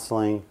the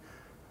counseling?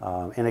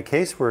 In a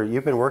case where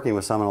you've been working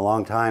with someone a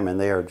long time and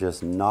they are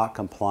just not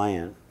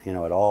compliant,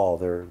 at all,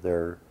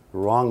 they're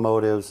wrong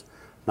motives,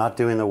 not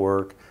doing the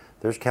work,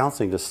 there's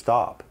counseling to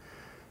stop.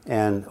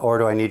 Or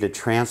do I need to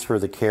transfer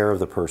the care of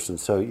the person?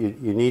 So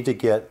you need to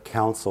get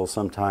counsel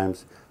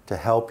sometimes to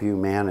help you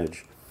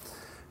manage.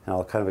 And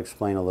I'll kind of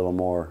explain a little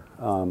more.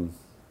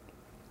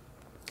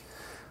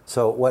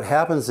 So what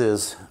happens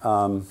is,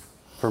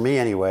 for me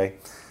anyway,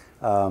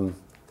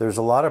 there's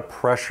a lot of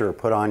pressure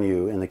put on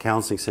you in the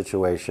counseling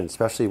situation,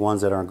 especially ones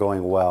that aren't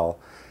going well.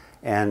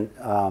 And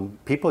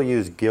people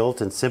use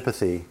guilt and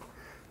sympathy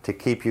to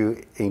keep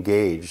you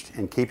engaged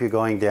and keep you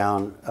going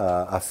down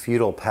a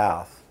futile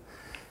path.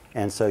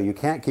 And so you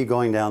can't keep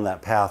going down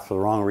that path for the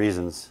wrong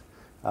reasons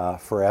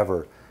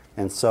forever.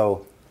 And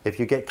so if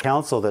you get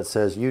counsel that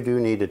says you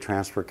do need to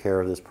transfer care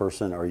of this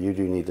person or you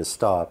do need to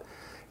stop,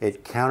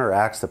 it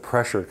counteracts the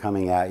pressure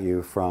coming at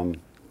you from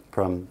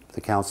the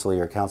counselee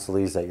or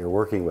counselees that you're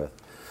working with.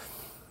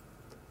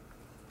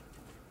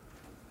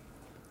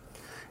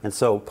 And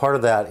so part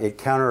of that, it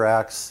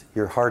counteracts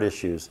your heart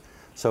issues.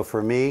 So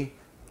for me,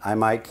 I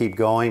might keep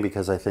going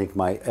because I think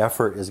my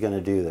effort is going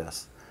to do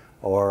this.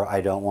 Or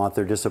I don't want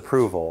their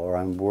disapproval. Or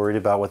I'm worried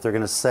about what they're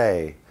going to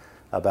say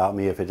about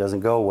me if it doesn't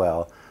go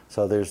well.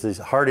 So there's these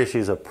heart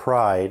issues of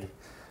pride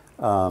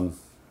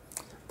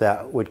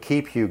that would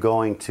keep you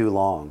going too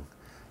long.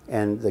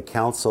 And the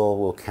counsel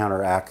will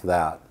counteract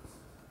that.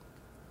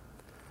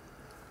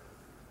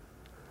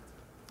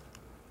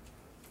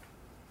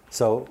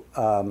 So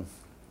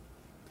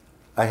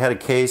I had a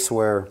case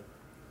where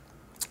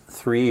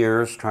 3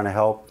 years trying to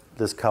help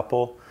this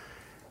couple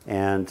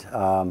and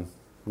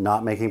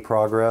not making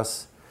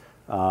progress.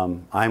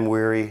 I'm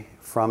weary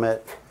from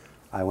it.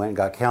 I went and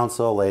got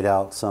counsel, laid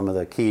out some of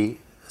the key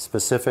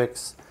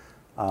specifics.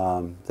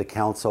 The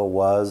counsel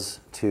was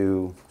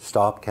to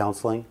stop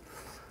counseling.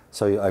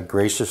 So I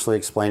graciously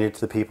explained it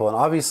to the people. And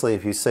obviously,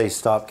 if you say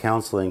stop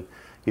counseling,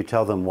 you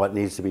tell them what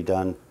needs to be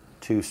done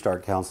to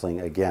start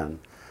counseling again.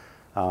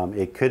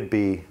 It could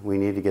be, we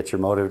need to get your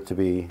motive to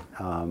be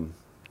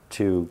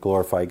to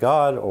glorify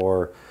God,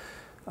 or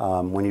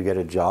when you get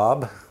a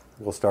job,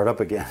 we'll start up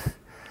again.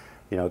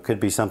 It could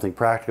be something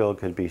practical, it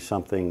could be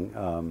something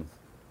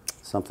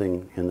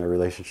in the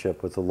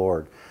relationship with the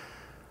Lord.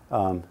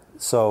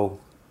 So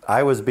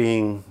I was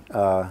being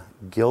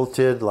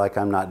guilted like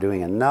I'm not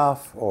doing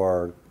enough,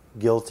 or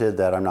guilted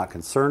that I'm not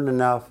concerned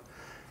enough,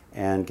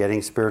 and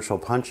getting spiritual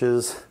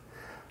punches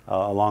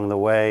along the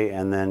way,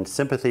 and then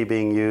sympathy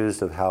being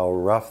used of how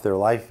rough their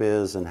life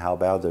is and how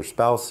bad their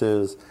spouse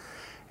is.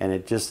 And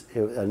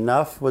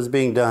enough was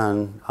being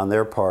done on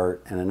their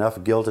part, and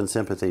enough guilt and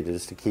sympathy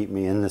just to keep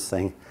me in this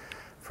thing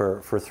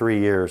for 3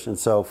 years. And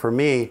so for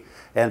me,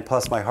 and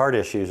plus my heart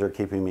issues are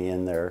keeping me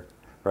in there,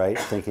 right?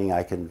 Thinking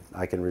I can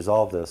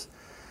resolve this.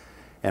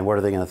 And what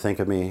are they going to think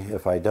of me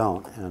if I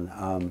don't?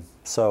 And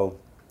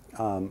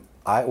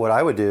what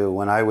I would do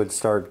when I would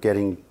start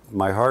getting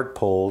my heart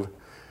pulled,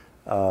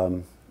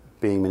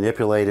 being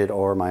manipulated,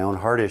 or my own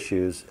heart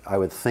issues, I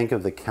would think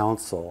of the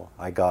counsel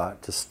I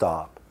got to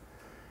stop.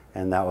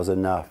 And that was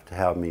enough to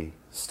have me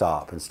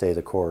stop and stay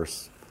the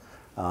course.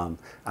 I'm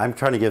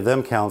trying to give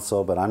them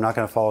counsel, but I'm not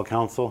going to follow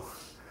counsel.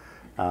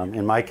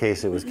 In my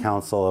case, it was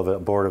counsel of a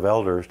board of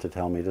elders to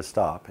tell me to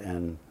stop.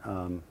 And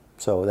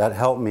so that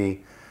helped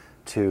me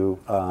to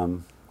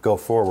go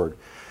forward.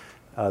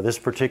 This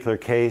particular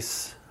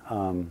case,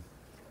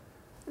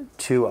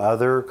 2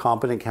 other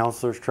competent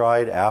counselors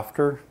tried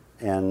after,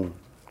 and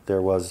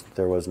there was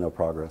no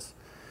progress.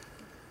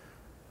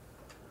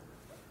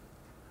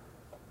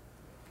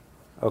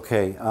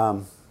 Okay,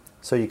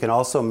 so you can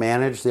also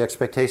manage the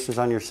expectations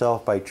on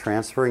yourself by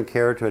transferring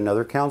care to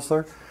another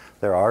counselor.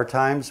 There are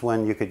times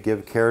when you could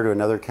give care to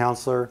another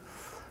counselor.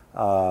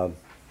 You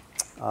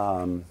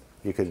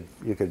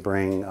could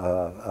bring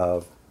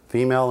a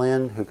female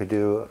in who could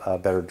do a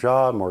better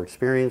job, more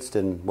experienced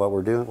in what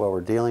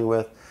we're dealing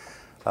with.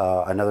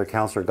 Another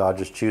counselor God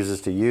just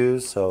chooses to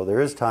use. So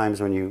there is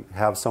times when you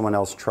have someone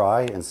else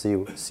try and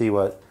see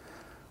what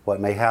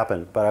may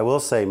happen. But I will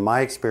say,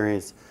 my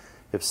experience,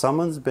 if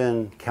someone's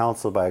been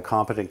counseled by a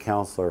competent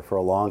counselor for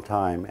a long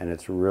time and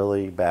it's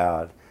really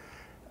bad,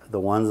 the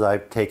ones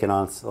I've taken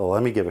on, so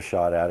let me give a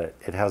shot at it,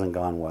 it hasn't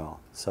gone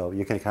well. So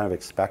you can kind of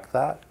expect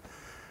that.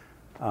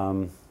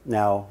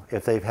 Now,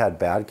 if they've had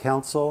bad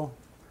counsel,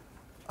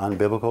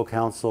 unbiblical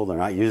counsel, they're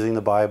not using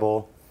the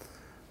Bible,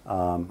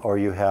 or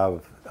you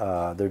have,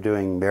 they're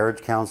doing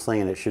marriage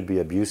counseling and it should be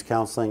abuse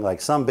counseling,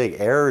 like some big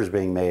error is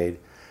being made,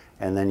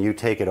 and then you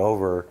take it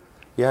over,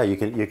 yeah, you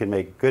can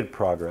make good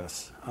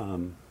progress.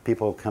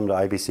 People come to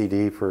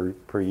IBCD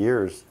for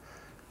years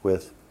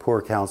with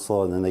poor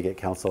counsel, and then they get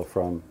counsel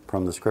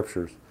from the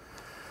scriptures.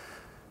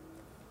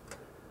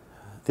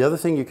 The other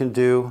thing you can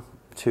do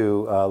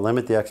to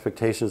limit the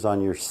expectations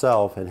on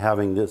yourself and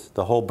having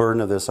the whole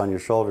burden of this on your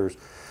shoulders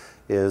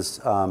is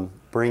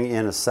bring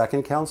in a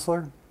second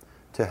counselor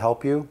to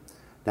help you.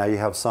 Now you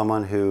have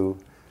someone who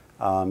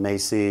may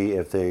see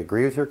if they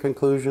agree with your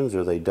conclusions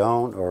or they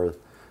don't, or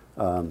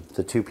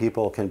the two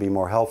people can be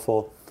more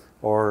helpful,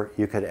 or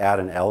you could add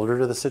an elder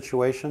to the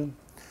situation.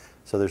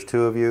 So there's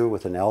two of you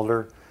with an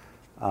elder,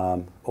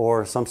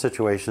 or some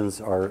situations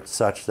are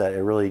such that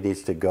it really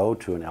needs to go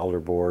to an elder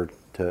board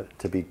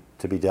to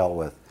be dealt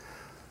with.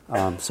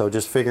 So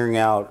just figuring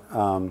out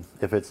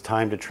if it's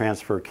time to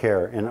transfer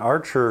care. In our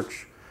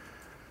church,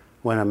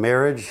 when a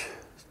marriage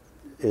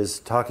is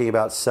talking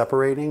about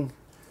separating,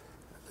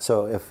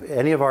 so if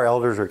any of our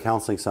elders are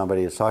counseling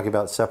somebody is talking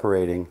about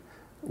separating,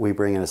 we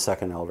bring in a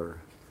second elder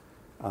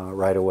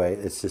right away.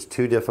 It's just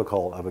too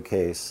difficult of a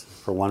case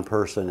for one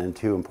person and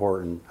too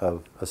important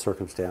of a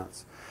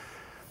circumstance.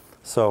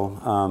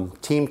 So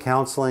team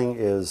counseling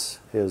is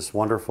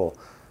wonderful.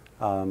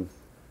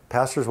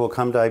 Pastors will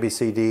come to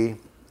IBCD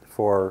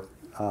for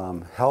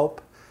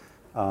help.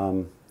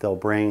 They'll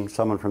bring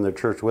someone from their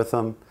church with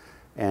them,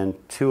 and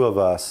two of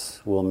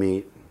us will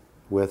meet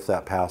with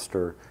that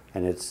pastor,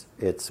 and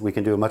we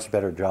can do a much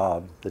better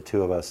job, the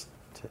two of us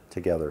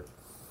together.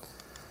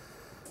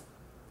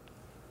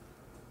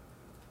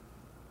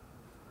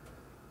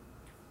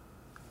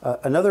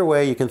 Another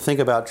way you can think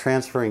about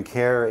transferring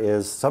care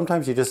is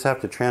sometimes you just have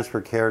to transfer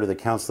care to the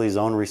counselee's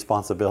own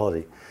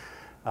responsibility.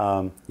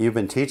 You've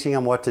been teaching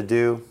them what to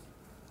do,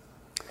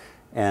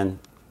 and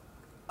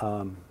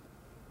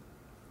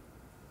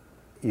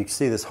you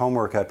see this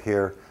homework up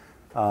here.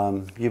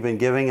 You've been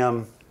giving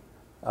them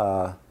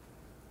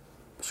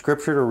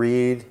scripture to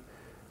read,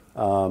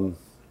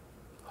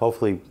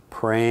 hopefully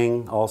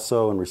praying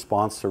also in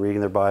response to reading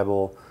their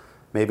Bible,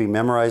 maybe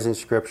memorizing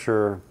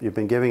scripture. You've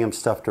been giving them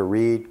stuff to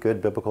read, good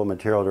biblical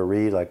material to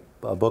read, like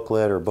a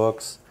booklet or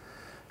books.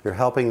 You're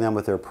helping them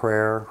with their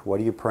prayer. What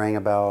are you praying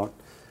about?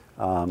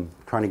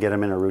 Trying to get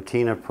them in a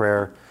routine of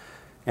prayer.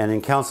 And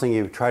in counseling,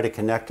 you try to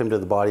connect them to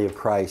the body of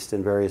Christ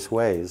in various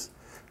ways.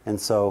 And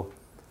so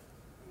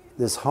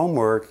this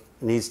homework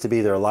needs to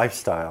be their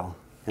lifestyle.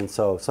 And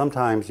so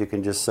sometimes you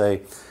can just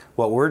say,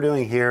 what we're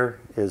doing here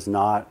is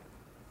not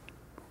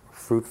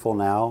fruitful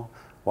now.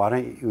 Why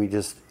don't you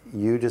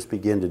just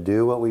begin to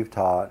do what we've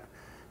taught,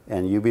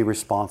 and you be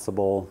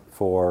responsible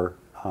for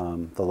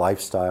the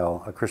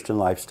lifestyle, a Christian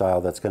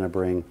lifestyle that's going to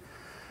bring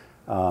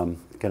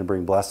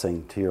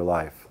blessing to your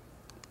life.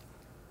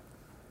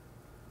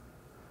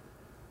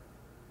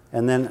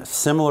 And then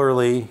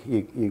similarly,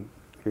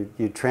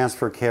 you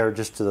transfer care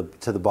just to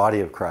the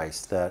body of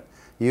Christ, that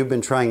you've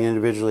been trying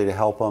individually to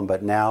help them,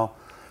 but now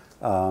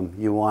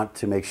you want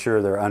to make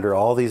sure they're under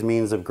all these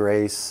means of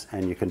grace,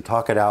 and you can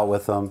talk it out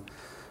with them,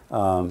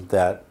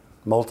 that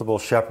multiple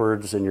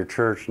shepherds in your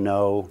church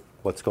know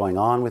what's going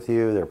on with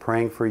you. They're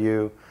praying for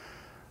you.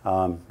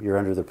 You're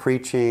under the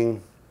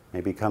preaching,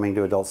 maybe coming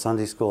to adult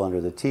Sunday school under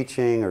the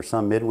teaching or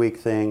some midweek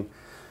thing.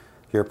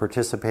 You're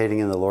participating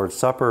in the Lord's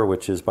Supper,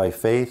 which is by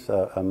faith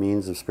a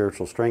means of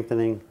spiritual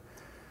strengthening.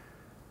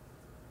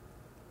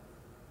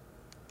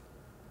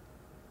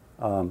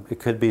 It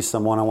could be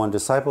some one-on-one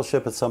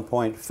discipleship at some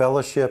point.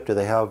 Fellowship, do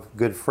they have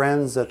good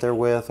friends that they're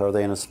with? Are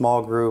they in a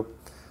small group?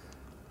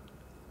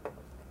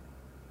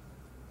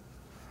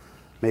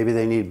 Maybe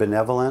they need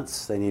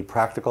benevolence, they need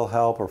practical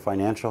help or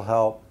financial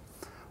help,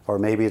 or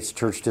maybe it's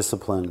church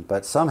discipline.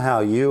 But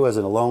somehow you as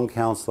a lone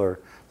counselor,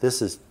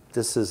 this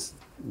is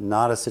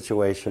not a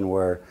situation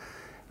where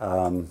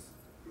the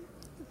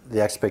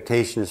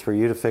expectation is for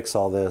you to fix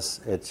all this.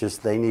 It's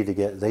just they need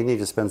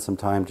to spend some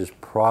time just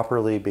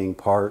properly being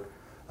part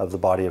of the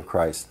body of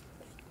Christ.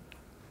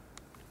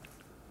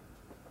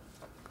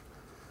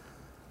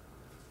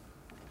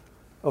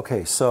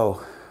 Okay,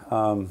 so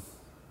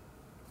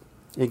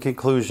in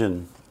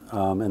conclusion,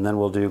 and then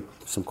we'll do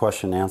some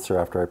question and answer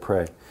after I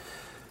pray.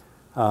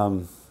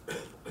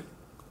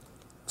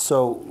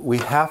 So we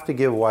have to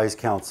give wise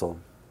counsel,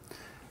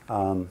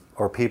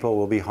 or people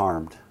will be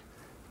harmed.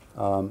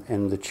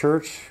 And the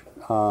church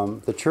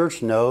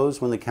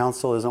knows when the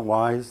counsel isn't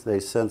wise.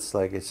 They sense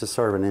like it's just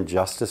sort of an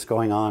injustice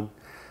going on.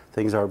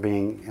 Things aren't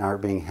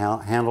being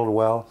handled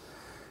well.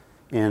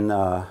 In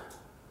 1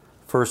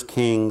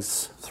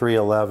 Kings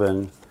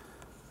 3:11,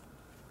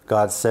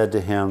 God said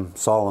to him,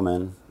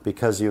 Solomon,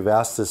 because you've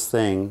asked this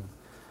thing,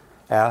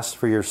 ask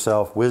for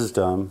yourself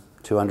wisdom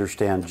to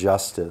understand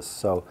justice.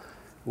 So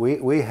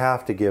we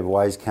have to give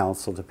wise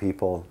counsel to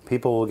people.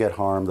 People will get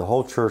harmed. The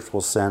whole church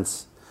will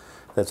sense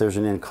that there's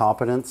an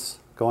incompetence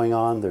going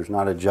on. There's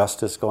not a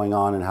justice going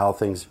on in how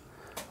things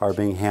are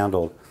being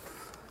handled.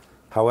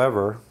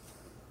 However,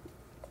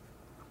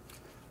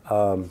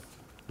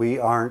 we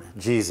aren't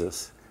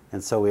Jesus.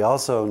 And so we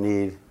also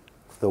need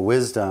the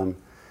wisdom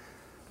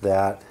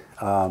that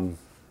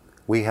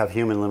we have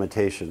human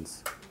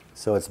limitations.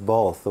 So it's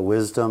both. The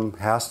wisdom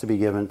has to be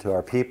given to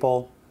our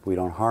people. We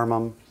don't harm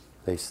them.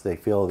 They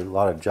feel that a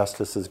lot of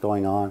justice is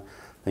going on.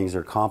 Things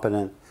are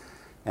competent.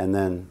 And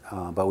then,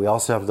 but we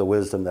also have the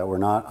wisdom that we're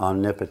not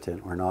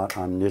omnipotent. We're not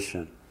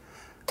omniscient.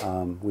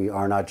 We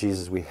are not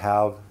Jesus. We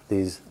have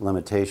these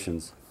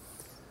limitations.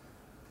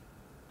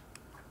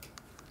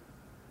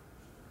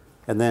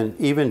 And then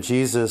even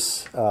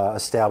Jesus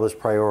established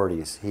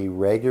priorities. He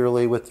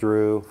regularly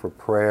withdrew for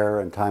prayer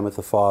and time with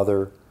the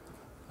Father.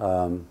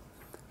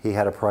 He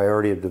had a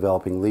priority of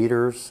developing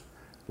leaders,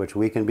 which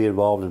we can be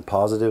involved in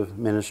positive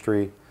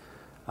ministry.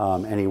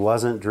 And he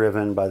wasn't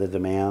driven by the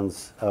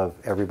demands of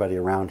everybody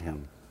around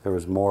him. There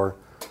was more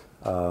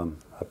a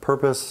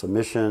purpose, a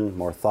mission,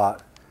 more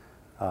thought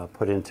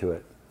put into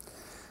it.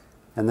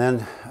 And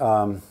then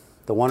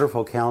the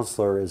wonderful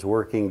counselor is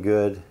working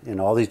good in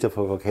all these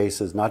difficult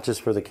cases, not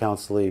just for the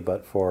counselee,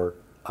 but for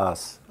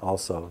us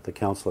also, the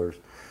counselors.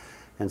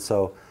 And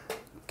so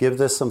give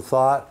this some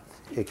thought.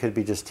 It could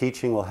be just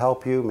teaching will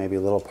help you. Maybe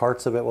little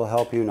parts of it will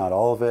help you, not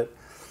all of it.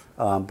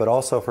 But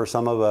also for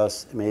some of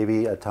us,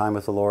 maybe a time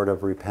with the Lord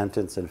of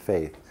repentance and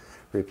faith.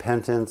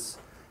 Repentance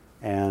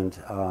and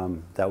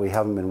that we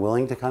haven't been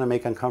willing to kind of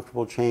make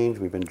uncomfortable change.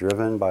 We've been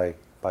driven by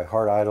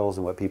heart idols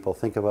and what people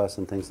think of us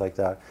and things like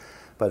that.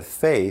 But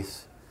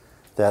faith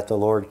that the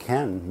Lord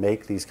can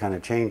make these kind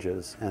of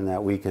changes and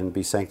that we can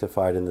be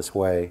sanctified in this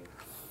way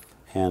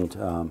and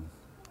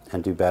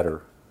do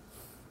better.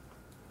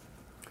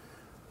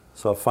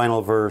 So a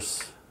final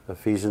verse,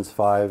 Ephesians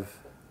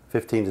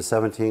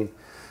 5:15-17.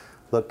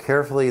 Look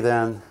carefully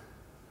then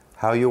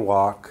how you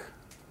walk,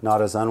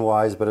 not as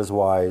unwise but as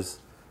wise,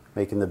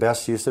 making the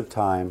best use of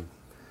time,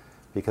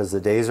 because the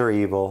days are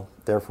evil.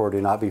 Therefore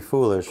do not be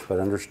foolish, but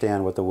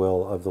understand what the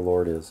will of the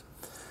Lord is.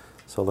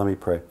 So let me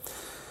pray.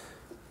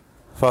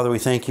 Father, we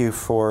thank you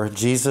for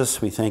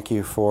Jesus. We thank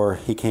you for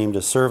he came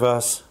to serve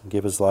us,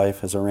 give his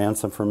life as a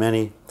ransom for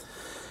many,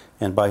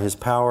 and by his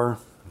power,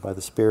 by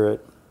the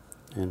Spirit,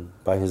 and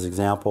by his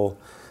example,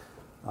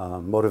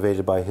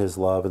 motivated by his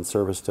love and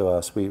service to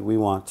us, we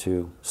want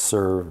to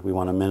serve, we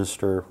want to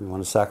minister, we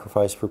want to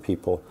sacrifice for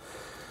people,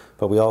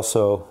 but we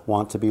also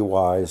want to be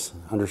wise,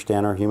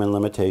 understand our human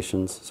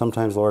limitations.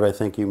 Sometimes, Lord, I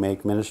think you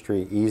make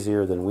ministry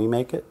easier than we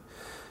make it.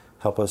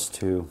 Help us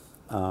to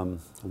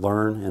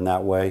learn in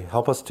that way.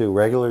 Help us to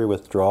regularly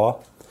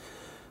withdraw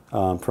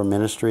from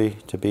ministry,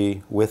 to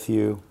be with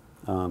you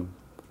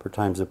for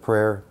times of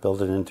prayer,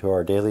 build it into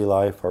our daily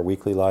life, our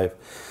weekly life,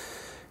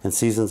 and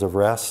seasons of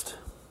rest.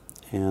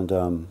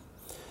 And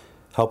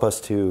help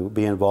us to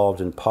be involved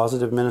in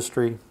positive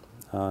ministry,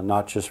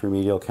 not just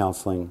remedial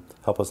counseling.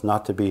 Help us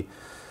not to be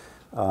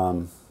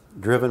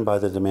driven by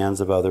the demands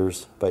of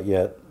others, but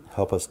yet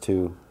help us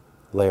to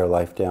lay our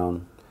life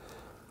down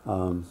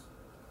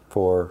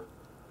for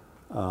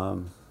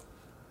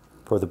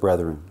the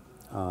brethren.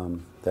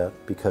 That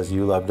because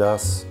you loved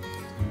us,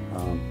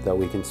 that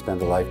we can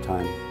spend a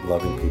lifetime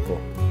loving people.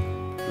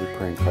 We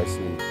pray in Christ's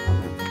name.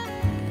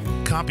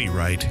 Amen.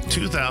 Copyright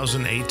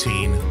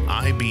 2018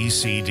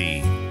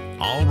 IBCD.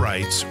 All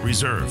rights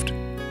reserved.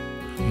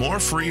 More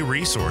free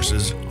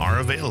resources are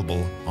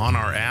available on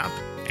our app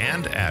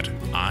and at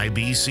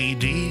ibcd.org.